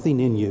there's nothing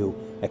in you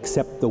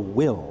except the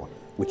will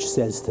which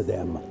says to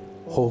them,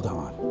 hold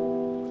on.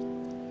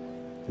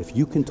 If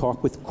you can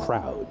talk with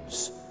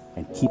crowds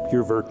and keep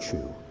your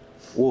virtue,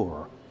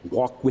 or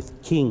walk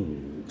with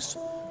kings,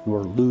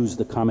 nor lose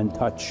the common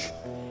touch,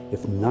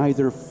 if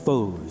neither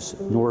foes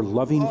nor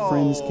loving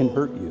friends can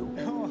hurt you,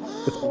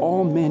 if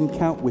all men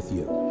count with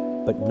you,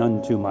 but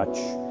none too much,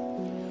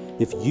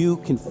 if you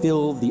can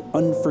fill the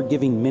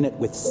unforgiving minute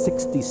with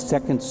 60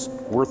 seconds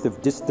worth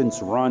of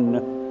distance run,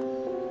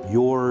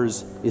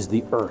 yours is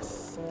the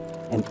earth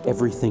and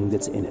everything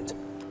that's in it.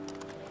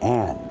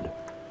 And,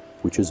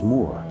 which is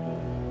more,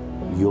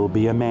 you'll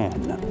be a man,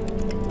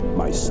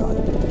 my son.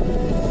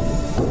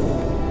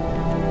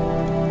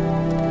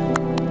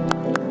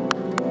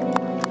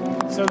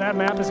 So that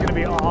map is going to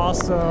be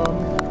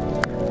awesome.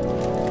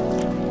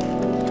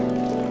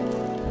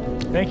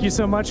 Thank you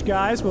so much,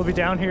 guys. We'll be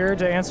down here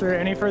to answer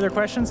any further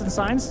questions and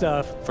sign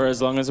stuff. For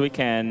as long as we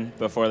can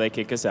before they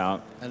kick us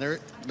out. And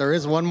there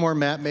is one more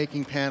map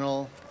making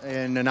panel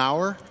in an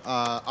hour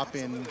up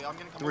in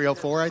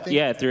 304, I think.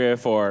 Yeah,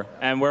 304.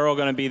 And we're all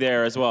going to be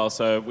there as well,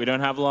 so we don't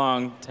have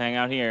long to hang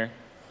out here.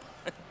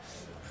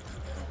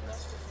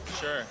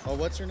 Sure. Oh,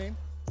 what's your name?